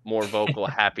more vocal,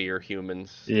 happier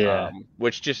humans. Yeah.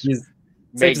 Which just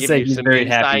may give you some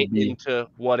insight into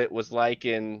what it was like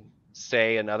in,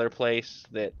 say, another place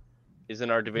that is in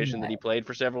our division that he played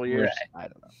for several years. Right. I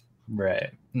don't know.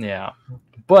 Right. Yeah.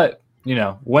 But,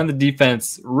 when the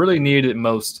defense really needed it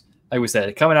most, like we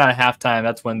said, coming out of halftime,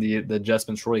 that's when the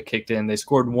adjustments really kicked in. They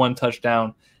scored 1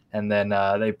 touchdown, and then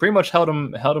they pretty much held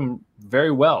them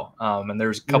very well. And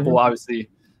there's a couple, obviously.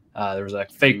 There was a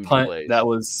fake punt that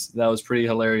was pretty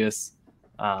hilarious.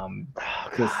 God,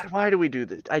 why do we do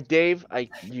this?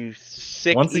 You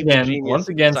sick. Once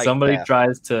again, somebody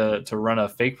tries to run a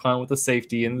fake punt with a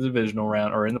safety in the divisional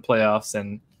round or in the playoffs,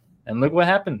 and look what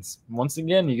happens. Once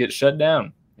again, you get shut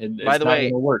down. By the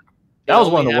way, work. That was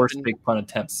one of the worst fake punt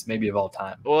attempts maybe of all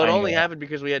time. Well, it only happened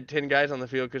because we had 10 guys on the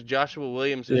field because Joshua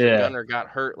Williams, his gunner, got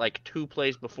hurt like 2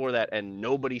 plays before that, and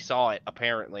nobody saw it,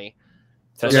 apparently.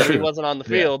 So then he wasn't on the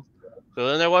field. So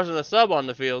then there wasn't a sub on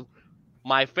the field.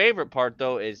 My favorite part,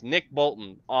 though, is Nick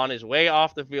Bolton on his way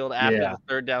off the field after the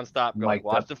third down stop going,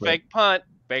 watch the fake punt,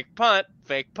 fake punt,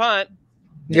 fake punt.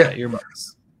 Yeah,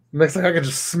 earmuffs. Looks like I can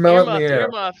just smell it in the air.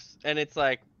 Earmuffs, and it's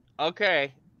like,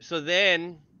 okay, so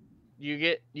then you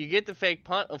get the fake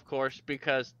punt, of course,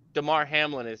 because DeMar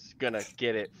Hamlin is gonna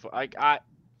get it. I'm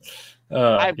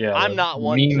not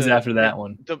one memes after that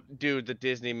one. The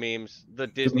Disney memes, the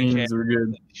Disney memes were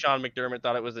good. Sean McDermott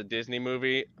thought it was a Disney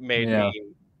movie, made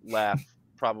me laugh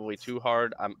probably too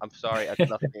hard. I'm sorry, that's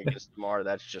nothing against DeMar.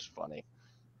 That's just funny.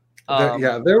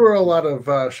 There were a lot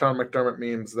of Sean McDermott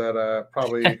memes that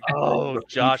probably.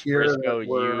 Josh Briscoe,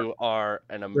 you are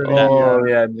an amazing. Oh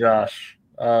yeah, Josh.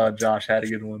 Josh had a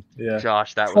good one. Yeah,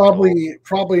 Josh, that was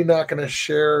probably not going to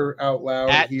share out loud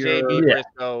at here. JB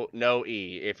Briscoe, no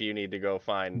E. If you need to go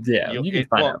find, you can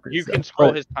find out. You can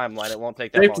scroll his timeline. It won't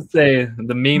take that long. Safe to say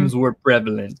the memes were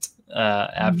prevalent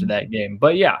after that game,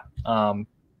 but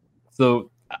so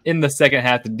in the second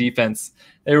half, the defense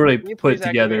they really put it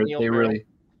together. They really.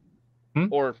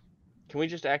 Or can we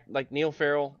just act like Neil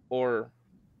Farrell or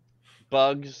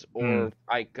Bugs or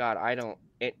I don't.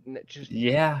 I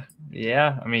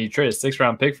mean, you traded a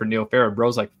 6th-round pick for Neil Farrell.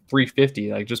 Bro's like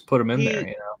 350. Like, just put him in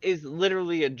there. Is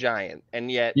literally a giant,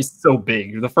 and yet he's so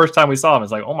big. The first time we saw him,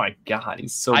 it's like, oh my god,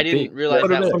 he's so big. I didn't realize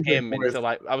that was him until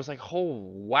I was like,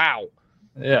 oh wow.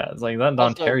 Yeah, it's like that.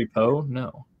 Don Terry Poe.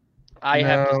 No, I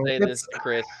have to say this,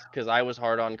 Chris, because I was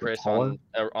hard on Chris on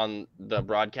the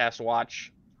broadcast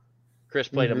watch. Chris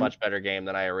played a much better game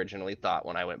than I originally thought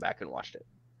when I went back and watched it.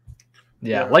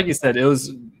 Yeah, like you said, it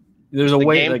was. There's a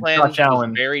way. Game plan was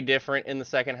very different in the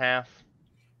second half.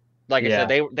 Like I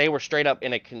said, they were straight up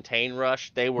in a contain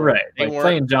rush. They were right. They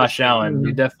playing Josh Allen.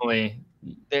 You definitely,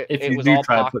 if you do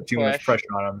try to put too much pressure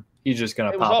on him, he's just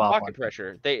gonna pop off. It was all pocket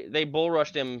pressure. They bull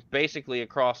rushed him basically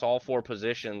across all 4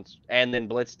 positions, and then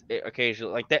blitzed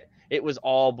occasionally. Like that, it was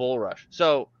all bull rush.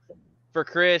 So for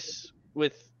Chris,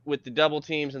 with the double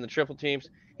teams and the triple teams,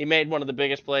 he made one of the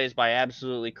biggest plays by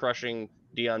absolutely crushing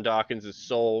Deion Dawkins'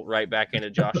 soul right back into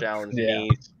Josh Allen's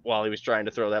knees while he was trying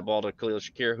to throw that ball to Khalil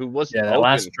Shakir, who was that open,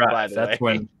 last drive. By the way.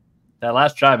 When that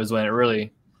last drive is when it really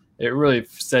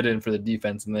set in for the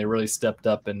defense, and they really stepped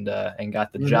up and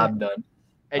got the job done.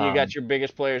 And you got your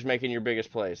biggest players making your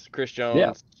biggest plays. Chris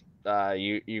Jones,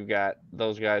 you got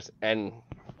those guys, and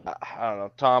I don't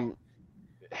know, Tom.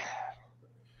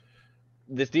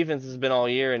 This defense has been all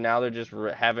year, and now they're just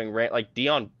having like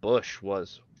Deion Bush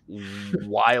was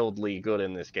wildly good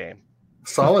in this game.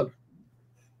 Solid.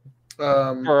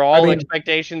 For all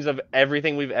expectations of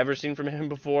everything we've ever seen from him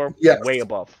before, way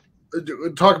above.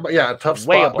 Talk about tough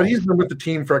spot, but he's been with the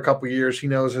team for a couple of years. He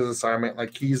knows his assignment.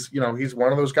 Like he's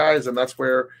one of those guys, and that's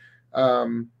where. So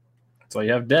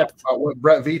you have depth. What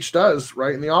Brett Veach does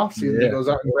right in the offseason, he goes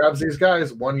out and grabs these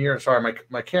guys 1 year. Sorry,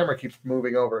 my camera keeps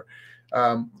moving over.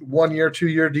 1 year, 2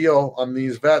 year deal on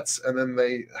these vets, and then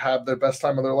they have the best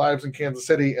time of their lives in Kansas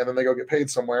City, and then they go get paid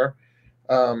somewhere.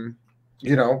 Mike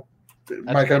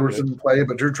Edwards didn't play,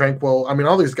 but Drew Tranquil. I mean,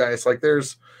 all these guys. Like,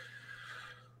 there's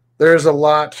a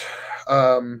lot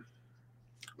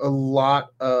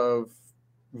of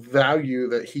value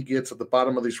that he gets at the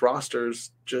bottom of these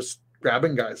rosters, just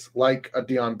grabbing guys like a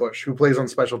Deion Bush who plays on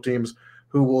special teams.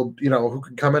 Who will, who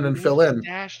could come in and fill in?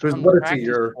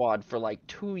 Squad for like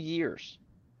 2 years.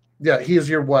 Yeah, he is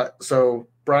your what? So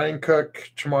Brian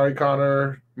Cook, Chamari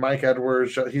Connor, Mike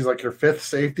Edwards. He's like your 5th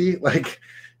safety. Like,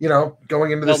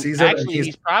 going into the season. Actually,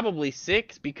 he's probably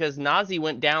 6 because Nazi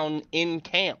went down in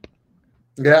camp.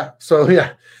 Yeah. So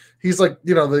he's like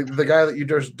the guy that you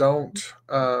just don't.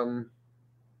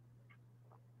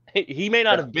 He may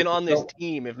not have been on this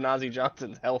team if Nazi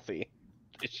Johnson's healthy.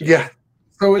 Yeah.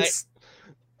 So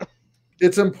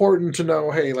it's important to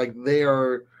know, hey, like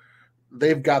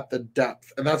they've got the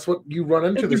depth, and that's what you run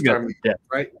into this time of year,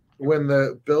 right? When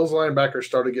the Bills linebackers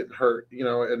started getting hurt,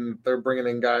 and they're bringing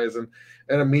in guys, and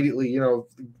immediately,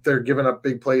 they're giving up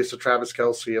big plays to Travis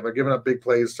Kelce, and they're giving up big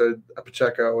plays to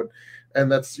Pacheco,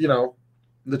 and that's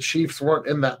the Chiefs weren't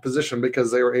in that position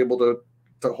because they were able to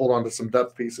hold on to some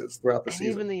depth pieces throughout the season.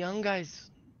 Even the young guys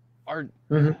are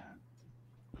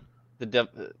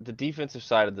the defensive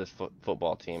side of this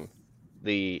football team.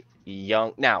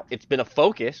 Now it's been a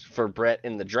focus for Brett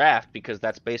in the draft because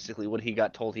that's basically what he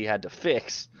got told he had to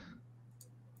fix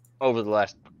over the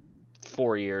last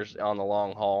 4 years on the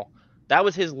long haul. That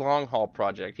was his long haul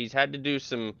project. He's had to do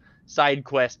some side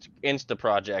quest insta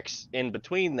projects in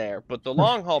between there, but the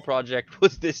long haul project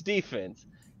was this defense,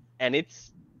 and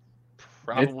it's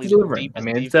probably the deepest I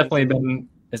mean, it's defense definitely been.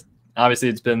 Obviously,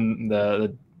 it's been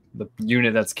the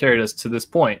unit that's carried us to this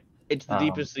point. It's the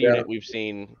deepest unit we've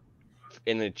seen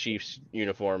in the Chiefs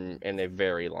uniform in a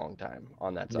very long time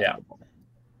on that side of the ball.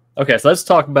 Okay, so let's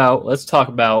talk about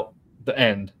the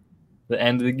end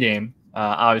of the game.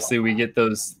 Obviously, we get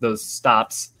those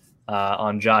stops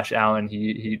on Josh Allen.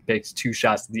 He makes 2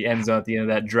 shots to the end zone at the end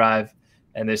of that drive,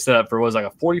 and they set up for a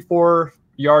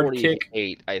 44-yard kick,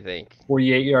 48, I think,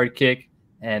 48-yard kick,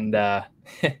 and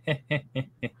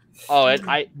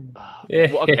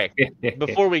okay.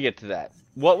 Before we get to that,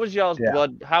 what was y'all's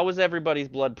blood? How was everybody's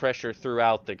blood pressure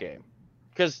throughout the game?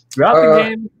 Because throughout the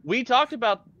game, we talked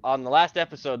about on the last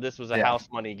episode, this was a house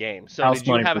money game. So did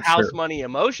you have house money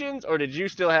emotions, or did you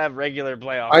still have regular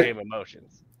playoff game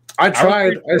emotions? I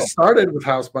tried. I started with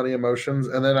house money emotions,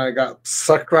 and then I got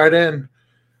sucked right in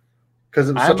because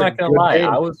it was such a good game. I'm not gonna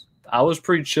lie. I was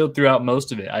pretty chilled throughout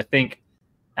most of it. I think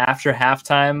after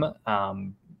halftime,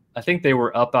 I think they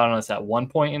were up on us at one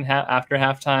point after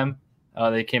halftime.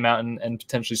 They came out and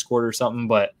potentially scored or something,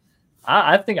 but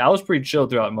I think I was pretty chill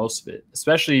throughout most of it,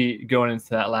 especially going into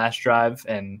that last drive.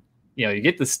 And you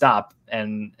get the stop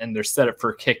and they're set up for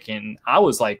a kick, and I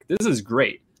was like, this is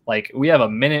great. Like, we have a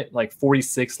minute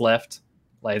 46 left.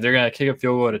 Like, they're gonna kick a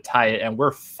field goal to tie it, and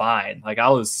we're fine. Like, I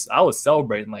was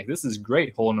celebrating. Like, this is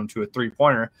great, holding them to a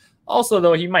 3-pointer. Also,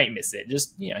 though, he might miss it.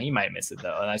 Just he might miss it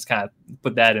though, and I just kind of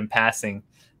put that in passing.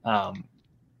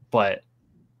 But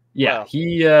yeah,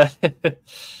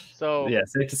 So yeah,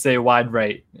 safe to say, wide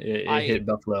right. It hit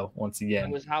Buffalo once again.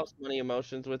 It was house money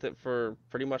emotions with it for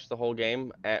pretty much the whole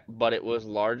game, but it was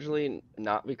largely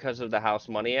not because of the house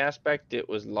money aspect. It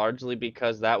was largely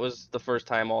because that was the first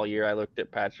time all year I looked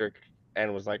at Patrick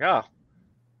and was like, "Oh,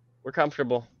 we're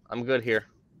comfortable. I'm good here."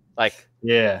 Like,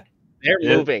 yeah, they're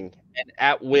moving and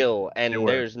at will, and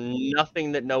there's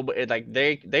nothing that nobody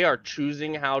they are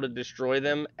choosing how to destroy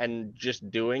them and just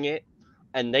doing it.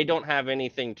 And they don't have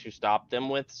anything to stop them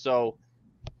with. So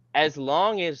as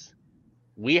long as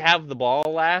we have the ball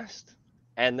last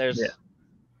and there's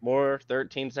more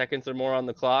 13 seconds or more on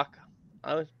the clock,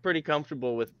 I was pretty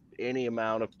comfortable with any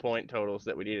amount of point totals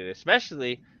that we needed,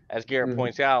 especially, as Garrett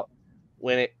points out,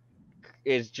 when it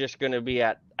is just going to be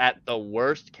at the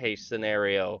worst case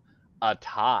scenario, a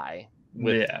tie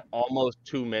with almost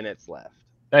 2 minutes left.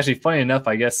 Actually, funny enough,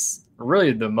 I guess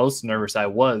really the most nervous I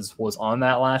was on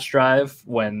that last drive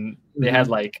when they had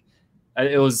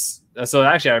it was so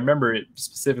actually I remember it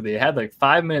specifically. It had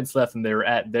 5 minutes left and they were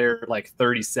at their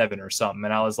 37 or something,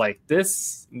 and I was like,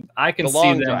 this I can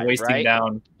see them drive, wasting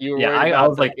down. I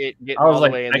was like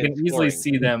I can easily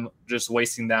see them just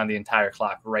wasting down the entire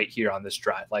clock right here on this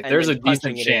drive. Like, there's a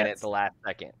decent chance at the last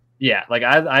second. Yeah,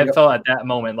 I felt at that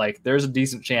moment there's a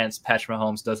decent chance Patrick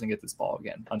Mahomes doesn't get this ball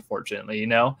again, unfortunately,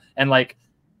 and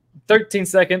 13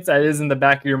 seconds, that is in the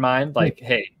back of your mind,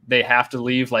 hey, they have to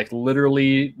leave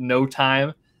literally no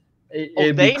time.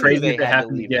 It'd be crazy if it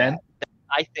happened again.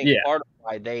 I think part of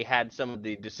why they had some of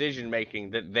the decision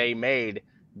making that they made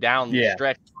down the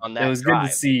stretch on that. It was drive. good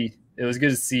to see. It was good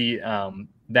to see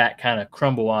that kind of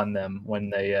crumble on them when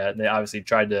they obviously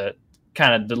tried to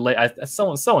kind of delay.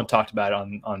 Someone talked about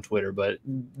it on Twitter, but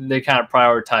they kind of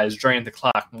prioritized draining the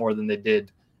clock more than they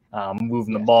did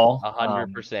moving the ball.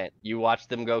 100%. You watch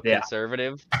them go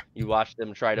conservative. You watch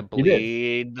them try to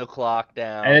bleed the clock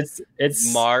down, and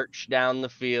it's march down the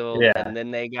field. And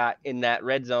then they got in that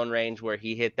red zone range where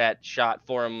he hit that shot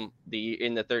for him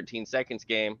in the 13 seconds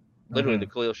game. Literally the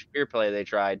Khalil Shakir play they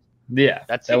tried. Yeah,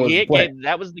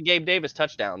 that was the Gabe Davis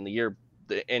touchdown the year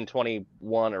in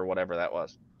 21 or whatever that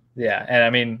was. Yeah, and I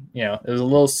mean, it was a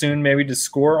little soon maybe to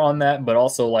score on that, but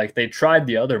also they tried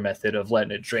the other method of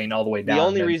letting it drain all the way down. The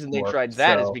only reason they tried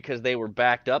that is because they were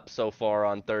backed up so far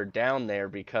on third down there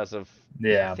because of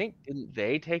I think didn't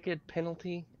they take a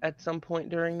penalty at some point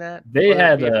during that? They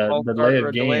had a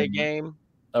delay of game.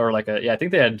 Or I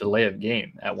think they had a delay of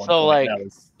game at one point.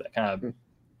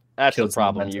 That's the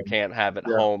problem. You can't have it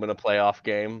home in a playoff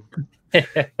game.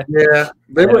 Yeah,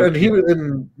 they were,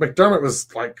 and McDermott was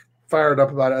fired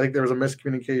up about it. I think there was a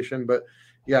miscommunication, but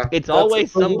it's always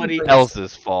somebody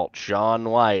else's fault. Sean,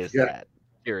 why is that?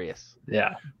 Curious.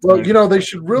 Yeah. Well, they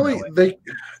should really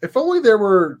if only there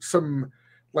were some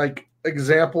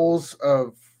examples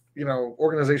of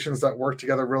organizations that work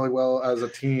together really well as a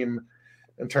team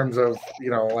in terms of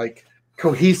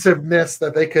cohesiveness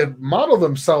that they could model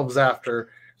themselves after.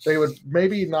 They would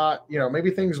maybe not, maybe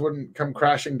things wouldn't come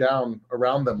crashing down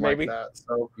around them like that.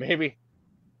 So maybe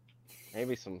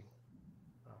some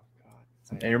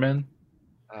Airmen?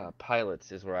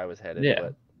 Pilots is where I was headed. Yeah.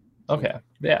 But Okay.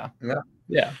 Yeah. Yeah.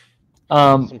 Yeah.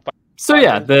 Some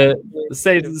the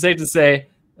safe to say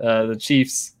the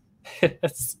Chiefs.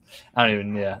 I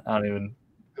don't even.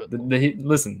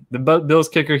 Listen, the Bills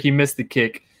kicker, he missed the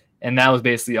kick, and that was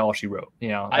basically all she wrote. You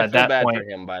know, I at feel that bad point, for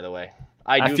him. By the way,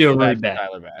 I do feel really bad bad. for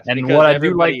Tyler Bass, And because what I do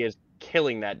everybody like is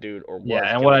killing that dude. Or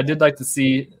yeah, and what I did like to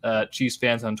see, Chiefs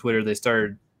fans on Twitter, they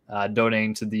started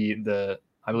donating to the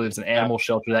I believe it's an animal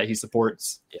shelter that he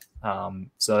supports. Yeah.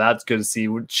 So that's good to see.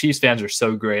 Chiefs fans are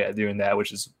so great at doing that,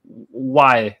 which is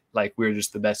why like we're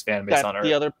just the best fan base on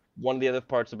earth. One of the other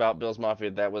parts about Bills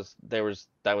Mafia that was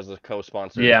a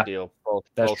co-sponsor deal.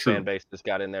 Both fan bases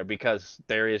got in there, because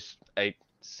there is a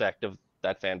sect of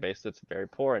that fan base that's very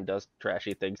poor and does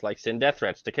trashy things like send death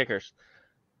threats to kickers.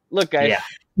 Look, guys.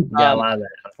 Yeah, a lot of that,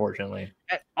 unfortunately.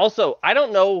 Also, I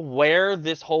don't know where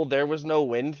this whole "there was no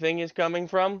wind" thing is coming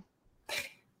from,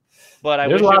 but I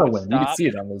wish a lot it of would wind. stop. You can see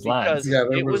it on those lines. Yeah,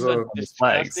 it was a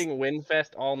disgusting wind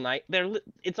fest all night.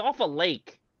 It's off a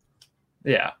lake.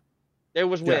 Yeah, there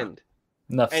was wind.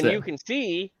 Enough and said. you can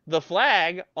see the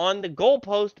flag on the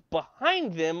goalpost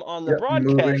behind them on the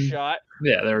broadcast shot.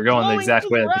 Yeah, they were going the exact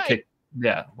way that the kick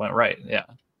went right. Yeah.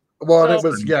 Well, and it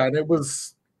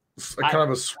was kind of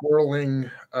a swirling.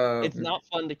 It's not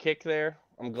fun to kick there.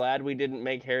 I'm glad we didn't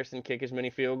make Harrison kick as many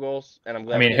field goals, and I'm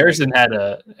glad. I mean, Harrison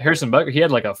Butker. He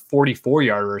had like a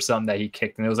 44-yarder or something that he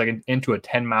kicked, and it was like into a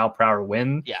 10-mile-per-hour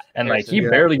wind. Yeah, and Harrison, he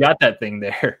barely got that thing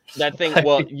there. That thing.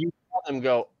 Well, you saw them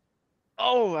go.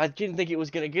 Oh, I didn't think it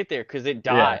was gonna get there because it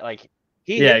died. Yeah. Like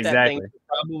he hit that thing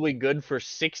probably good for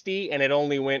 60, and it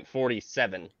only went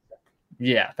 47.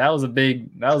 Yeah, that was a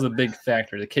big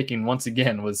factor. The kicking once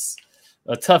again was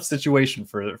a tough situation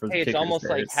for the kickers. It's almost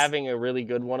like having a really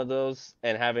good one of those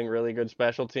and having really good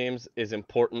special teams is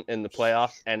important in the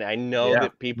playoffs. And I know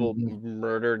that people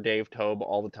murder Dave Tobe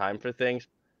all the time for things,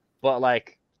 but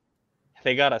like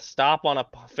they got to stop on a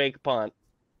fake punt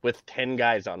with 10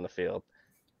 guys on the field,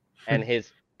 and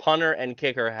his punter and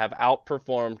kicker have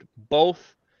outperformed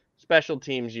both special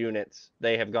teams units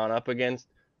they have gone up against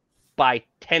by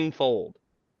tenfold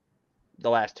the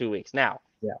last 2 weeks. Now,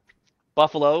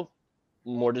 Buffalo,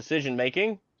 more decision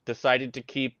making, decided to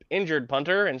keep injured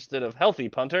punter instead of healthy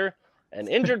punter, and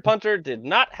injured punter did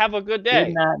not have a good day.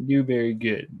 Did not do very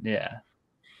good. Yeah.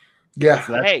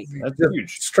 So that's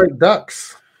huge. Straight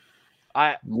ducks.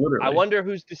 I wonder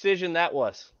whose decision that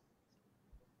was.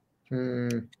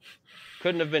 Couldn't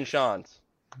have been Sean's.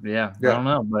 Yeah, I don't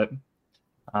know, but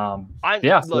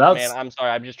look, man, I'm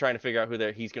sorry. I'm just trying to figure out who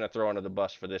he's going to throw under the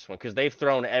bus for this one, because they've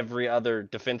thrown every other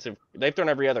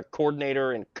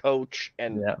coordinator and coach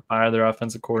and fire their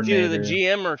offensive coordinator. Either the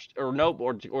GM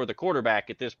or the quarterback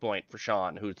at this point for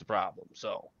Sean, who's the problem.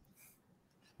 So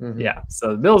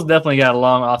so the Bills definitely got a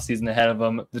long offseason ahead of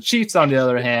them. The Chiefs, on the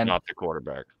other hand, not the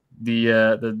quarterback.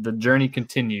 The journey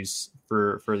continues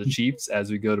for the Chiefs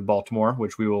as we go to Baltimore,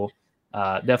 which we will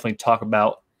definitely talk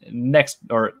about next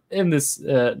or in this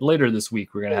later this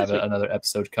week. We're gonna have another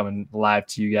episode coming live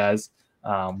to you guys,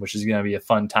 which is gonna be a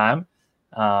fun time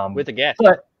with a guest.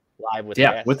 Live with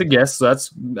with the guests. So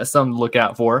that's something to look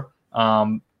out for.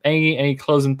 Any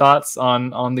closing thoughts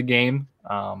on the game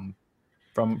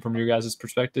from your guys'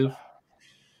 perspective?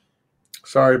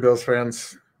 Sorry, Bills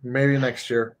fans. Maybe next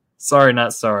year. Sorry,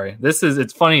 not sorry.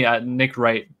 It's funny. Nick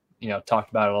Wright, talked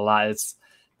about it a lot.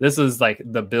 This is like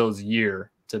the Bills'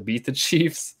 year to beat the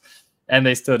Chiefs, and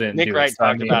they still didn't. Nick Wright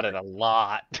talked about it a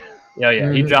lot.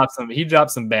 Yeah. He dropped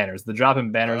some banners. The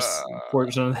dropping banners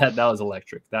portion of that was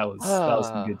electric. That was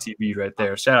some good TV right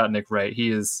there. Shout out Nick Wright. He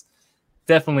is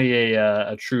definitely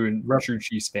a true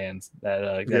Chiefs fan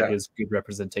that gives good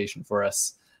representation for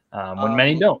us when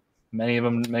many don't.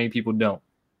 Many people don't.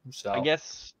 So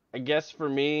I guess for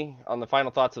me, on the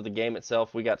final thoughts of the game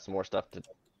itself, we got some more stuff to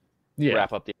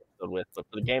wrap up the episode with. But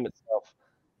for the game itself,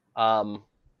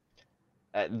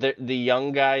 the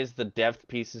young guys, the depth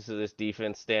pieces of this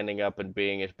defense standing up and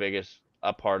being as big as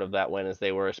a part of that win as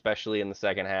they were, especially in the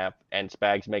second half, and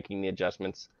Spags making the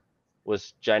adjustments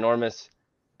was ginormous.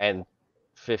 And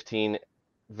 15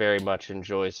 very much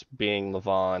enjoys being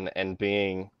Levon and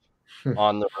being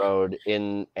on the road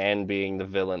and being the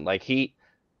villain. Like he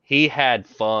had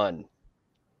fun.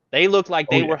 They looked like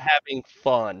they were having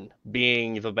fun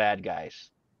being the bad guys.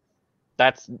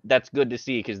 That's good to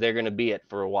see, because they're going to be it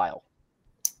for a while.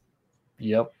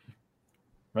 Yep.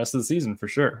 Rest of the season for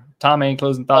sure. Tom, any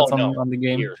closing thoughts on the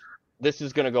game? This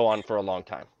is going to go on for a long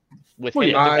time. With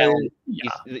him at the helm,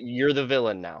 you're the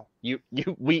villain now.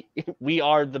 We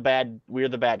are the bad. We're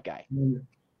the bad guy.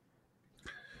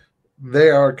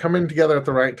 They are coming together at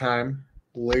the right time,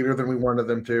 later than we wanted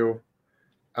them to.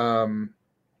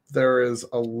 there is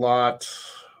a lot.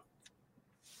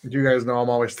 You guys know I'm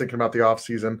always thinking about the off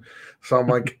season, so I'm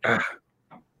like,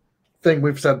 thing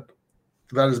we've said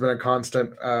that has been a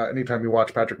constant. Anytime you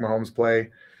watch Patrick Mahomes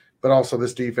play, but also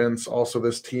this defense, also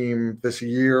this team this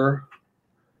year,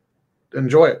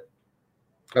 enjoy it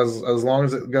as long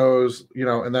as it goes.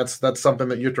 And that's something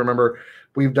that you have to remember.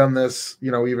 We've done this,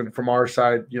 even from our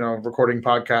side, recording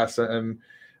podcasts and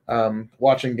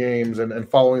watching games and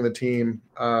following the team,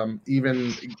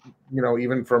 even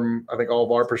from, I think all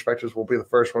of our perspectives, will be the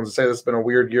first ones to say this has been a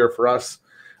weird year for us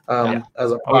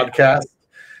as a podcast.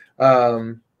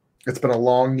 It's been a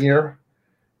long year,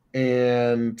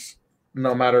 and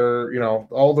no matter,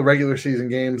 all the regular season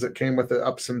games that came with the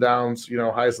ups and downs,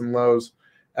 highs and lows,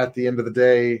 at the end of the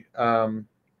day,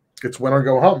 it's win or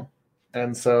go home.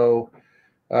 And so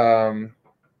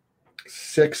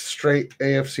 6 straight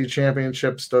AFC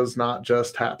championships does not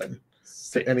just happen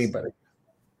to anybody.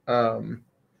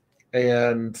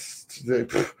 And this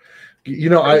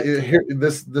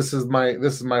is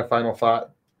my final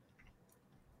thought.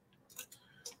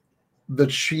 The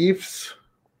Chiefs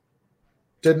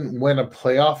didn't win a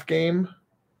playoff game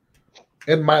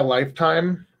in my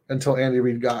lifetime until Andy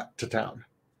Reid got to town.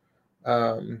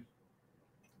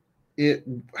 It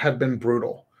had been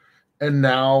brutal. And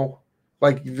now,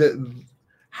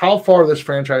 how far this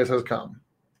franchise has come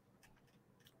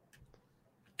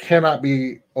cannot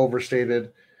be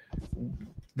overstated.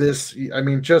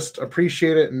 Just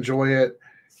appreciate it, enjoy it,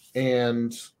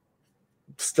 and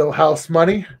still house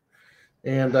money.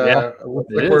 And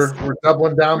we're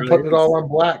doubling down, really putting it all on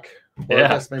black. Or I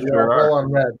guess maybe all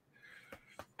on red.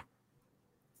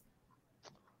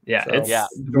 Yeah, so,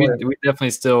 we definitely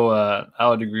still. I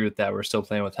would agree with that. We're still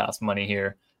playing with house money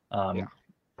here.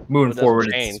 Moving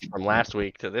forward, change from last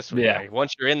week to this week. Yeah.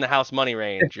 Once you're in the house money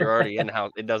range, you're already in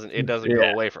house. It doesn't go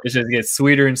away from. It just gets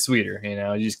sweeter and sweeter.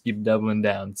 You just keep doubling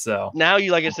down. So now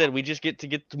like I said, we just get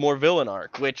to more villain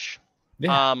arc. Which,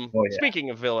 speaking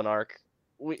of villain arc,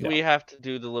 we have to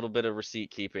do the little bit of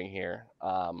receipt keeping here.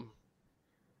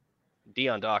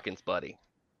 Dion Dawkins, buddy.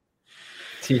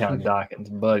 Dion Dawkins,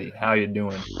 buddy, how you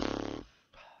doing?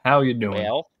 How you doing?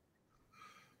 Well,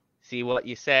 see what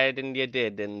you said and you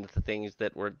did, and the things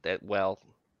that were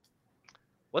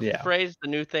what's the phrase? The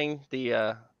new thing,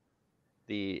 the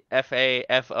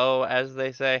FAFO, as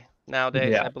they say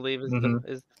nowadays, I believe is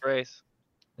the phrase.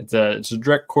 It's a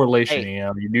direct correlation. Hey.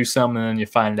 You do something and then you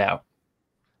find out.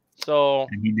 So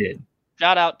and he did.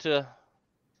 Shout out to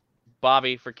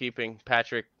Bobby for keeping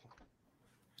Patrick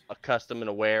accustomed and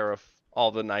aware of all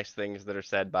the nice things that are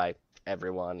said by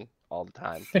everyone all the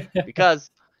time, because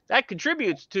that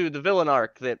contributes to the villain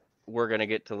arc that we're going to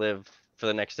get to live for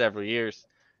the next several years.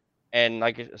 And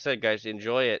like I said, guys,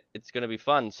 enjoy it. It's going to be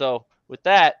fun. So with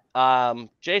that,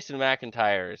 Jason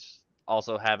McIntyre is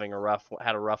also having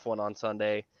had a rough one on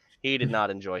Sunday. He did not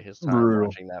enjoy his time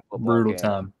watching that football game.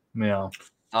 Time. Yeah.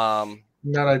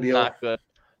 Not ideal. Not good.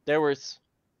 There was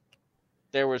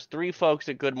 3 folks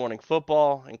at Good Morning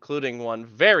Football, including one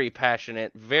very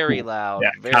passionate, very loud,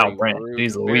 very Kyle Brandt. rude.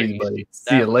 He's Louise, buddy.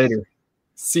 See you later.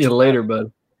 See you later,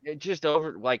 bud. It just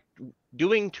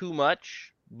doing too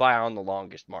much by on the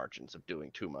longest margins of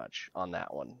doing too much on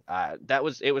that one.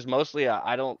 It was mostly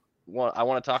I want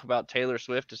to talk about Taylor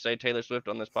Swift, to say Taylor Swift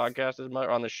on this podcast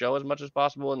on the show as much as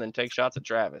possible, and then take shots at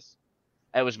Travis.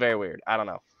 It was very weird. I don't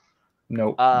know.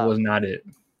 Nope, was not it.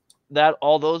 That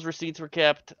all those receipts were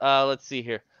kept. Let's see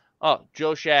here. Oh,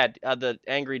 Joe Shad, the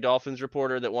angry Dolphins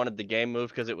reporter that wanted the game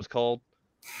moved because it was cold.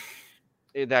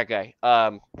 That guy.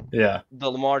 Yeah.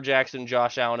 The Lamar Jackson,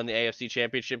 Josh Allen in the AFC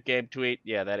Championship game tweet.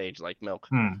 Yeah, that aged like milk.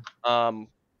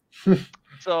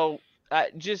 So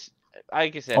just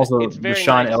like I said, also it's very the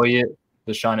Sean nice.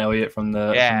 Elliott from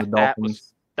the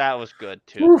Dolphins. That was good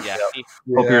too. Yeah.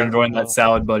 Hope you're enjoying that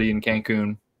salad, buddy, in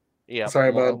Cancun. Yeah.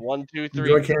 Sorry, bud. 1, 2,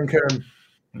 3. Enjoy Cancun.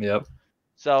 Yep.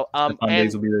 So the fun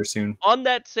days will be there soon. On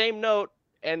that same note,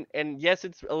 and yes,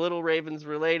 it's a little Ravens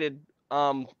related.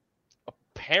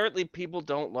 Apparently people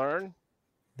don't learn.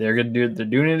 They're gonna they're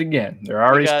doing it again. They're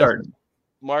already starting.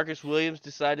 Marcus Williams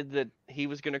decided that he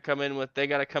was gonna come in with, they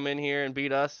gotta come in here and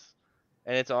beat us,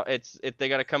 and they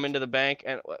gotta come into the bank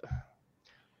and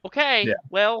okay. Yeah.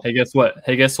 Well, hey, guess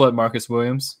what, Marcus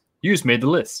Williams? You just made the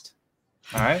list.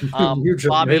 All right. You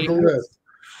just made the list.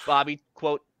 Bobby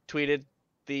tweeted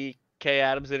the Kay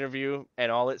Adams interview,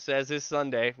 and all it says is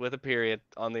Sunday with a period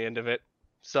on the end of it.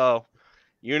 So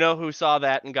you know who saw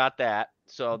that and got that.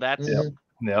 So that's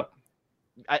Yep.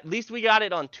 At least we got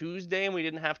it on Tuesday, and we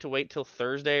didn't have to wait till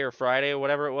Thursday or Friday or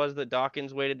whatever it was that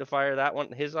Dawkins waited to fire that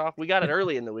one his off. We got it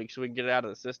early in the week so we can get it out of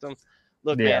the system.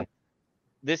 Look, man,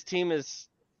 this team is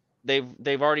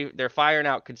they're firing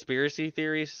out conspiracy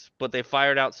theories, but they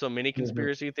fired out so many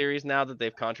conspiracy theories now that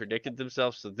they've contradicted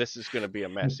themselves. So this is going to be a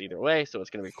mess either way. So it's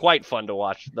going to be quite fun to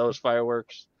watch those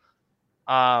fireworks.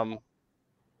 Yeah,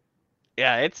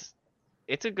 it's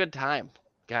a good time,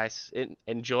 guys.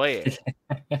 Enjoy it.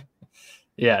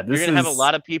 Yeah, you're gonna have a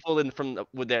lot of people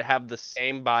that have the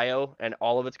same bio, and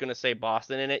all of it's gonna say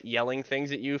Boston in it, yelling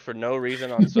things at you for no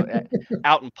reason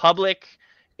out in public,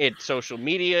 on social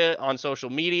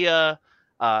media,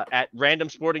 at random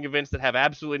sporting events that have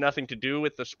absolutely nothing to do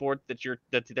with the sport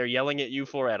that they're yelling at you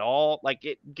for at all. Like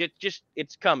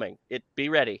it's coming. Be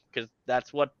ready, because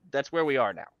that's where we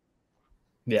are now.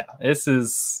 Yeah, this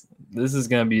is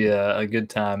gonna be a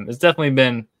good time. It's definitely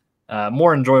been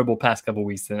more enjoyable past couple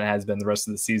weeks than it has been the rest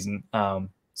of the season.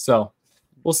 So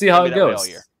we'll see how it goes.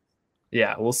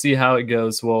 Yeah, we'll see how it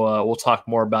goes. We'll talk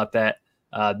more about that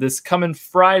this coming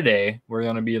Friday. We're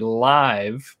going to be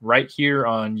live right here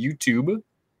on YouTube.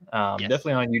 Yes.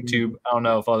 Definitely on YouTube. I don't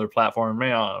know if other platforms. I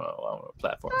don't know what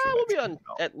platforms. We'll be on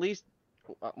at least.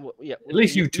 At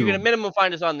least YouTube. You're gonna minimum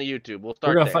find us on the YouTube. We'll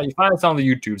start. We're gonna find us on the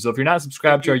YouTube. So if you're not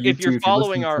subscribed to our YouTube, if you're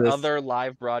following our other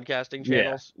live broadcasting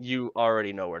channels, you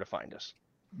already know where to find us.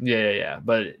 Yeah.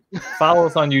 But follow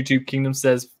us on YouTube. Kingdom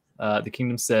Says, the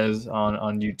Kingdom Says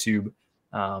on YouTube.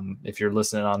 If you're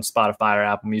listening on Spotify or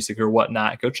Apple Music or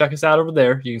whatnot, go check us out over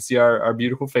there. You can see our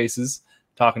beautiful faces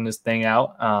talking this thing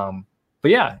out.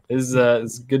 But yeah, it's a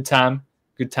good time.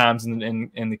 Good times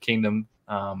in the kingdom.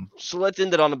 So let's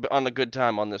end it on a good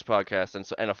time on this podcast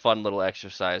and a fun little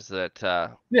exercise that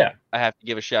I have to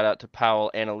give a shout out to Powell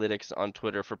Analytics on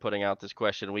Twitter for putting out this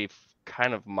question. We've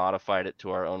kind of modified it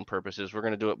to our own purposes. We're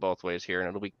going to do it both ways here, and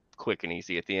it'll be quick and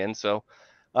easy at the end. So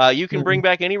you can bring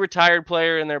back any retired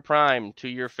player in their prime to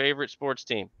your favorite sports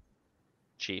team.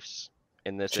 Chiefs,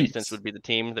 in this instance, would be the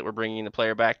team that we're bringing the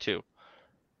player back to.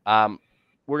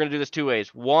 We're going to do this two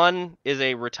ways. One is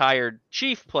a retired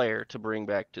Chief player to bring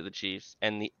back to the Chiefs,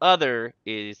 and the other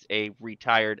is a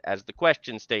retired, as the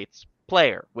question states,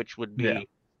 player, which would be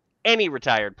any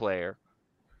retired player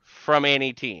from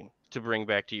any team to bring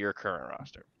back to your current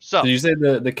roster. So, did you say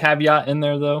the caveat in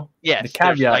there though? Yes, the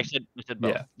caveat. I said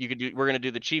both. Yeah. You could do. We're going to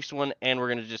do the Chiefs one, and we're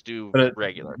going to just do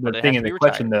regular. But the thing in the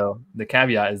question though, the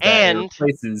caveat is that it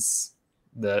replaces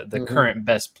the current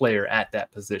best player at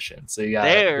that position. So you got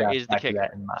the kicker.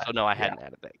 So no, I hadn't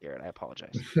added that, Garrett. I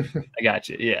apologize. I got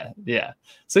you. Yeah.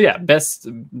 So yeah, best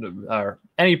or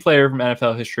any player from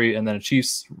NFL history, and then a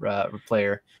Chiefs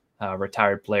player,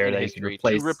 retired player that you can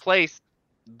replace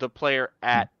the player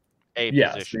at a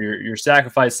position. So you're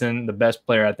sacrificing the best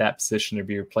player at that position to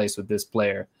be replaced with this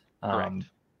player. Correct.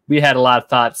 We had a lot of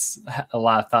thoughts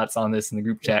on this in the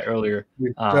group chat earlier.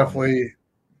 We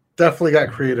definitely got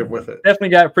creative with it. Definitely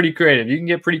got pretty creative. You can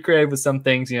get pretty creative with some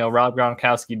things. You know, Rob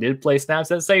Gronkowski did play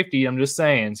snaps at safety. I'm just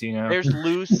saying, there's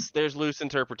loose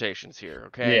interpretations here.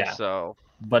 Okay. Yeah. So,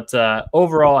 but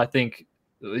overall, I think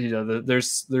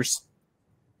there's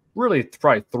really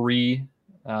probably three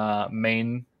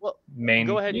main.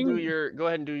 Go ahead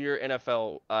and do your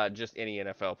NFL. Just any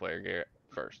NFL player, Garrett,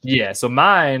 first. Yeah. So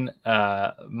mine,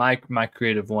 my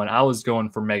creative one, I was going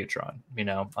for Megatron.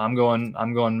 I'm going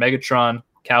Megatron.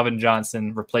 Calvin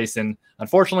Johnson replacing.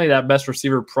 Unfortunately, that best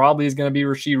receiver probably is going to be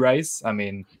Rashee Rice. I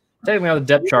mean, technically on the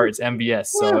depth chart, it's MVS,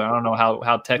 so I don't know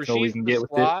how technical we can get with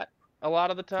it. A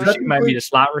lot of the time, Rashee might be a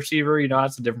slot receiver.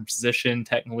 That's a different position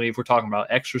technically. If we're talking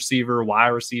about X receiver, Y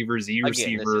receiver, Z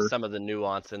receiver, this is some of the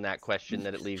nuance in that question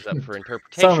that it leaves up for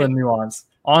interpretation. Some of the nuance.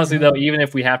 Honestly, though, even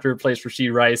if we have to replace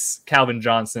Rashee Rice, Calvin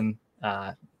Johnson,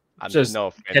 just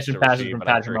catching passes from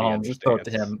Patrick Mahomes, just throw it to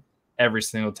him every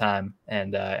single time,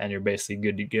 and you're basically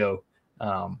good to go.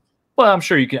 Well, I'm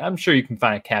sure you can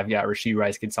find a caveat. Rashee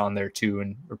Rice gets on there too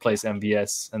and replace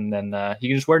MVS, and then he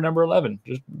can just wear number 11.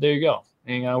 Just there you go.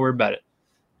 You ain't gotta worry about it.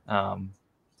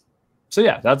 So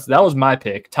yeah, that was my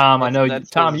pick. Tom, I know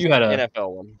Tom, you had a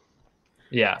NFL one.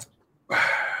 Yeah.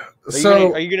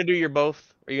 So are you gonna do your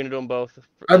both? Are you gonna do them both?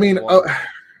 I mean,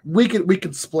 we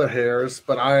could split hairs,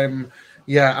 but I'm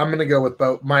gonna go with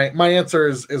both. My answer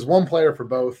is one player for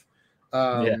both.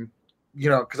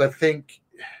 Because I think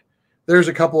there's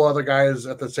a couple other guys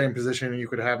at the same position you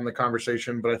could have in the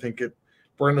conversation, but I think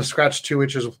we're going to scratch 2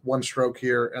 itches with one stroke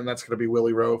here, and that's going to be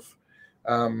Willie Roaf.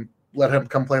 Let him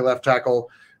come play left tackle.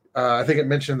 I think it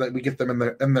mentioned that we get them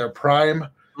in their prime.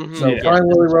 Mm-hmm. So prime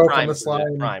Willie Roaf on this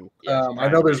line. I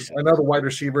know the wide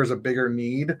receiver is a bigger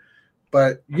need,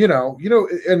 but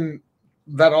and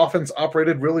that offense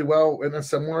operated really well in a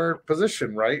similar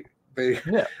position, right?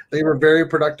 They were very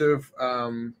productive,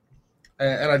 and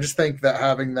I just think that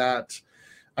having that,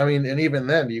 I mean, and even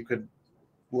then you could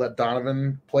let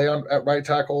Donovan play at right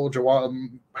tackle.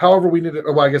 However we need it.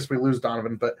 Well, I guess we lose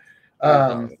Donovan, but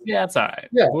yeah, it's all right.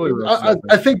 Yeah,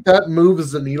 I think that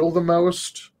moves the needle the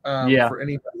most for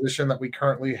any position that we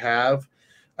currently have.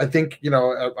 I think,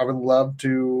 I would love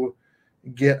to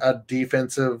get a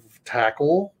defensive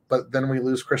tackle, but then we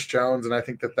lose Chris Jones, and I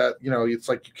think that it's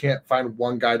like you can't find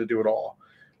one guy to do it all.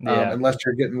 Unless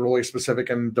you're getting really specific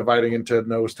and dividing into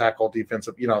nose tackle,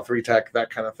 defensive, 3-tech,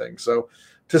 that kind of thing. So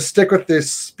to stick with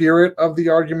this spirit of the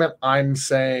argument, I'm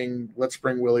saying let's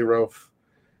bring Willie Roaf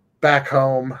back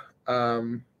home.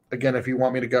 Again, if you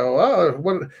want me to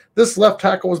go, this left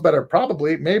tackle was better,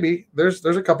 probably, maybe. There's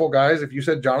a couple guys. If you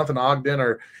said Jonathan Ogden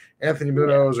or Anthony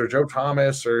Munoz or Joe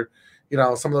Thomas or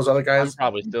some of those other guys, I'm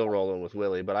probably still rolling with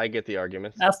Willie, but I get the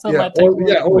argument.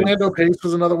 Orlando Pace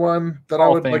was another one that I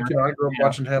would like. I grew up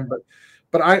watching him,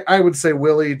 but I would say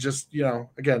Willie. Just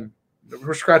again,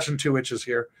 we're scratching 2 itches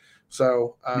here,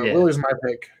 so Willie's my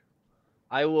pick.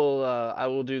 I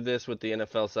will do this with the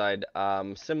NFL side,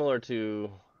 similar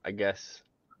to, I guess,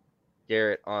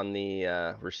 Garrett on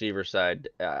the receiver side.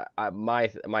 My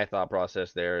thought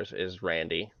process there is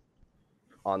Randy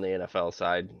on the NFL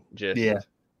side.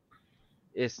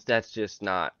 That's just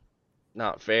not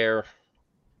fair.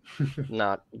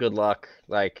 Not good luck.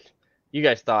 Like, you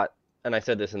guys thought, and I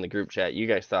said this in the group chat, you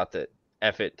guys thought that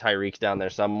Tyreek's down there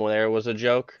somewhere was a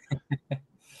joke.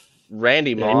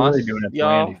 Randy Moss, really doing it for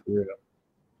y'all. Randy, for real.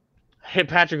 Hey,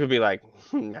 Patrick would be like,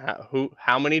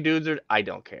 how many dudes are? I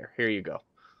don't care. Here you go.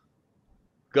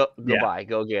 Go buy.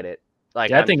 Go get it.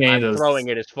 Like, I think I'm throwing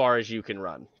it as far as you can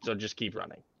run. So just keep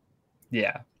running.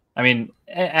 Yeah. I mean,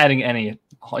 adding any,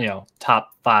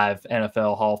 top 5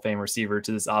 NFL Hall of Fame receiver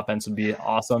to this offense would be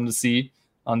awesome to see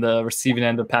on the receiving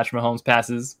end of Patrick Mahomes'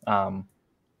 passes.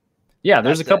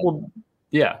 There's a couple.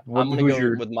 Yeah. I'm going to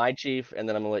go with my chief, and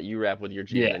then I'm going to let you wrap with your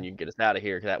chief, and then you can get us out of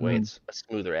here. That way it's a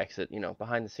smoother exit,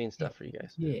 behind the scenes stuff for you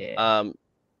guys. Yeah.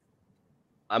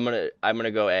 I'm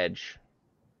gonna go edge.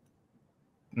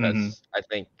 Because I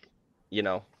think,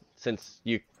 since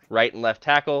you right and left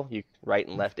tackle, you right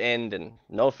and left end, and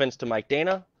no offense to Mike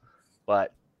Dana,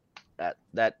 but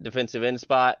that defensive end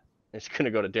spot is going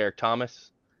to go to Derek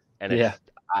Thomas. And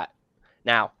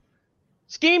now,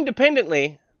 scheme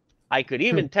dependently, I could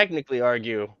even technically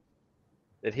argue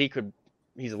that he's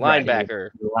a linebacker,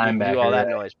 do all that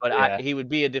noise, but he would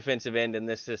be a defensive end in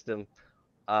this system.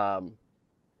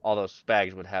 Although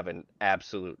Spags would have an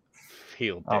absolute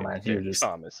field day with Derek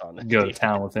Thomas on the go to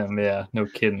town with him. Yeah, no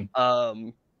kidding.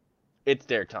 It's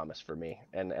Derek Thomas for me,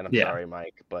 and I'm sorry,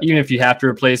 Mike, but even if you have to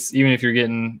replace, even if you're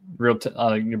getting real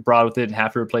broad with it and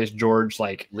have to replace George,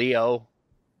 like Leo,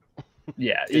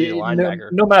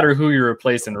 linebacker. No matter who you're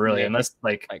replacing, really, unless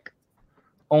like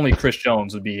only Chris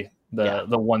Jones would be the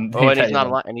one. Oh,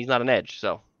 and he's not an edge,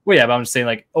 so. Well, yeah, but I'm just saying,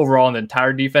 like, overall in the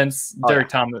entire defense, Derek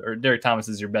Thomas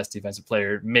is your best defensive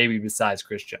player, maybe besides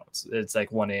Chris Jones. It's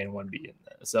like 1A and 1B,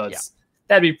 so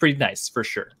that'd be pretty nice for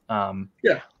sure.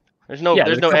 There's no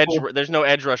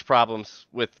edge rush problems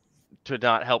to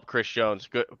not help Chris Jones.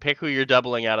 Pick who you're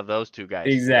doubling out of those 2 guys.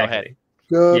 Exactly.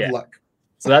 Good luck.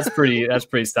 So that's pretty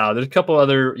solid. There's a couple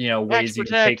other ways you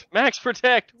can take. Max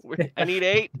protect. I need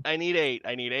 8. I need 8.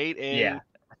 And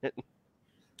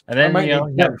and then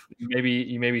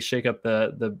you maybe shake up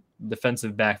the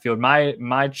defensive backfield.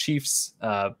 My Chiefs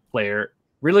player,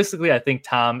 realistically, I think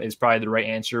Tom is probably the right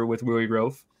answer with Willie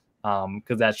Roaf,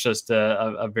 because that's just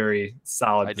a very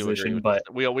solid position.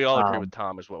 But we all agree with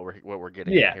Tom is what we're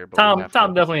getting at here. But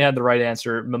Tom definitely had the right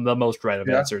answer, the most right of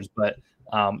answers. But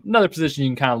another position you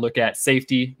can kind of look at,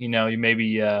 safety. You maybe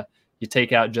you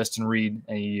take out Justin Reed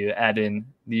and you add in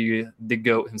the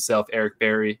GOAT himself, Eric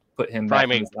Berry. Put him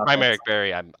prime Eric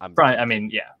Berry. I'm I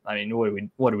mean,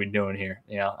 what are we doing here?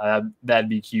 That'd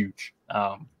be huge.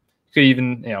 Could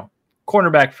even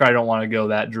cornerback probably don't want to go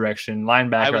that direction.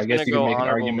 Linebacker, I guess you could make an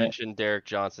argument. Mention Derek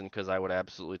Johnson because I would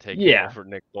absolutely take him over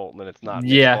Nick Bolton, and it's not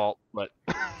Nick's fault, but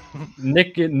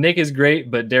Nick is great,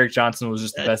 but Derek Johnson was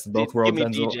just the best of both worlds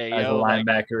as a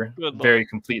linebacker, very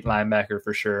complete linebacker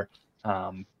for sure.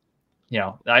 There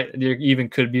even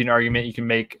could be an argument you can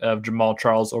make of Jamal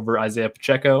Charles over Isaiah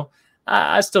Pacheco.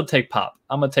 I still take Pop.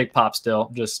 I'm gonna take Pop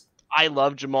still. I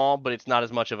love Jamal, but it's not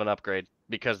as much of an upgrade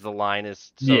because the line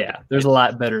is there's a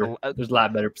lot better. There's a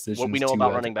lot better positions. What we know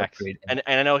about running backs, and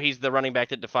I know he's the running back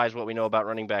that defies what we know about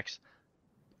running backs,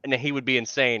 and he would be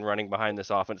insane running behind this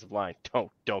offensive line.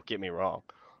 Don't get me wrong.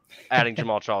 Adding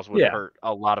Jamal Charles would hurt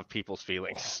a lot of people's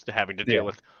feelings having to deal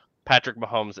with Patrick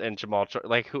Mahomes and Jamal Charles.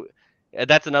 Like who?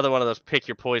 That's another one of those pick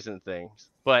your poison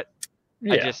things. But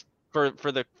I just for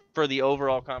the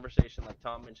overall conversation, like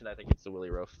Tom mentioned, I think it's the Willie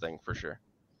Roaf thing for sure.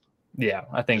 Yeah,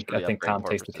 I think Tom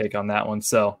takes the purposes. cake on that one.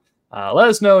 So let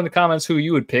us know in the comments who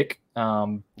you would pick.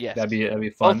 Yes, that'd be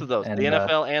fun. Both of those, and, the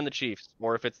NFL and the Chiefs,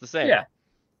 or if it's the same. Yeah.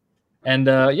 And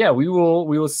we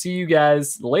will see you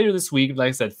guys later this week. Like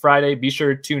I said, Friday. Be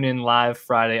sure to tune in live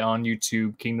Friday on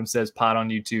YouTube. Kingdom Says Pod on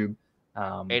YouTube.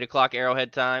 8:00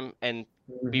 Arrowhead time, and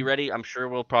be ready. I'm sure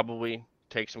we'll probably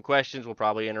take some questions. We'll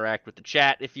probably interact with the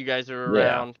chat if you guys are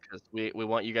around, because we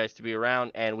want you guys to be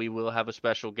around, and we will have a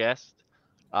special guest.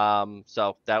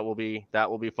 So that will be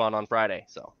fun on Friday.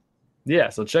 So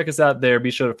so check us out there.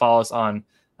 Be sure to follow us on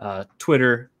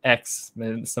Twitter, X,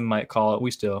 some might call it.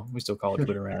 We still call it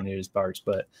Twitter around here as Barks,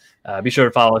 but be sure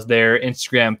to follow us there.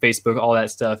 Instagram, Facebook, all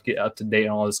that stuff. Get up to date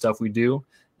on all the stuff we do.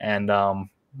 And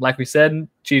like we said,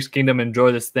 Chiefs Kingdom,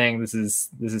 enjoy this thing. This is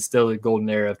still the golden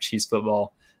era of Chiefs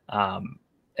football,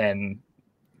 and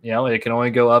it can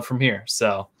only go up from here.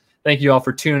 So thank you all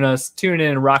for tuning in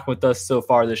and rocking with us so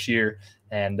far this year.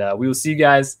 And we will see you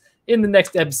guys in the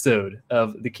next episode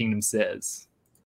of The Kingdom Says.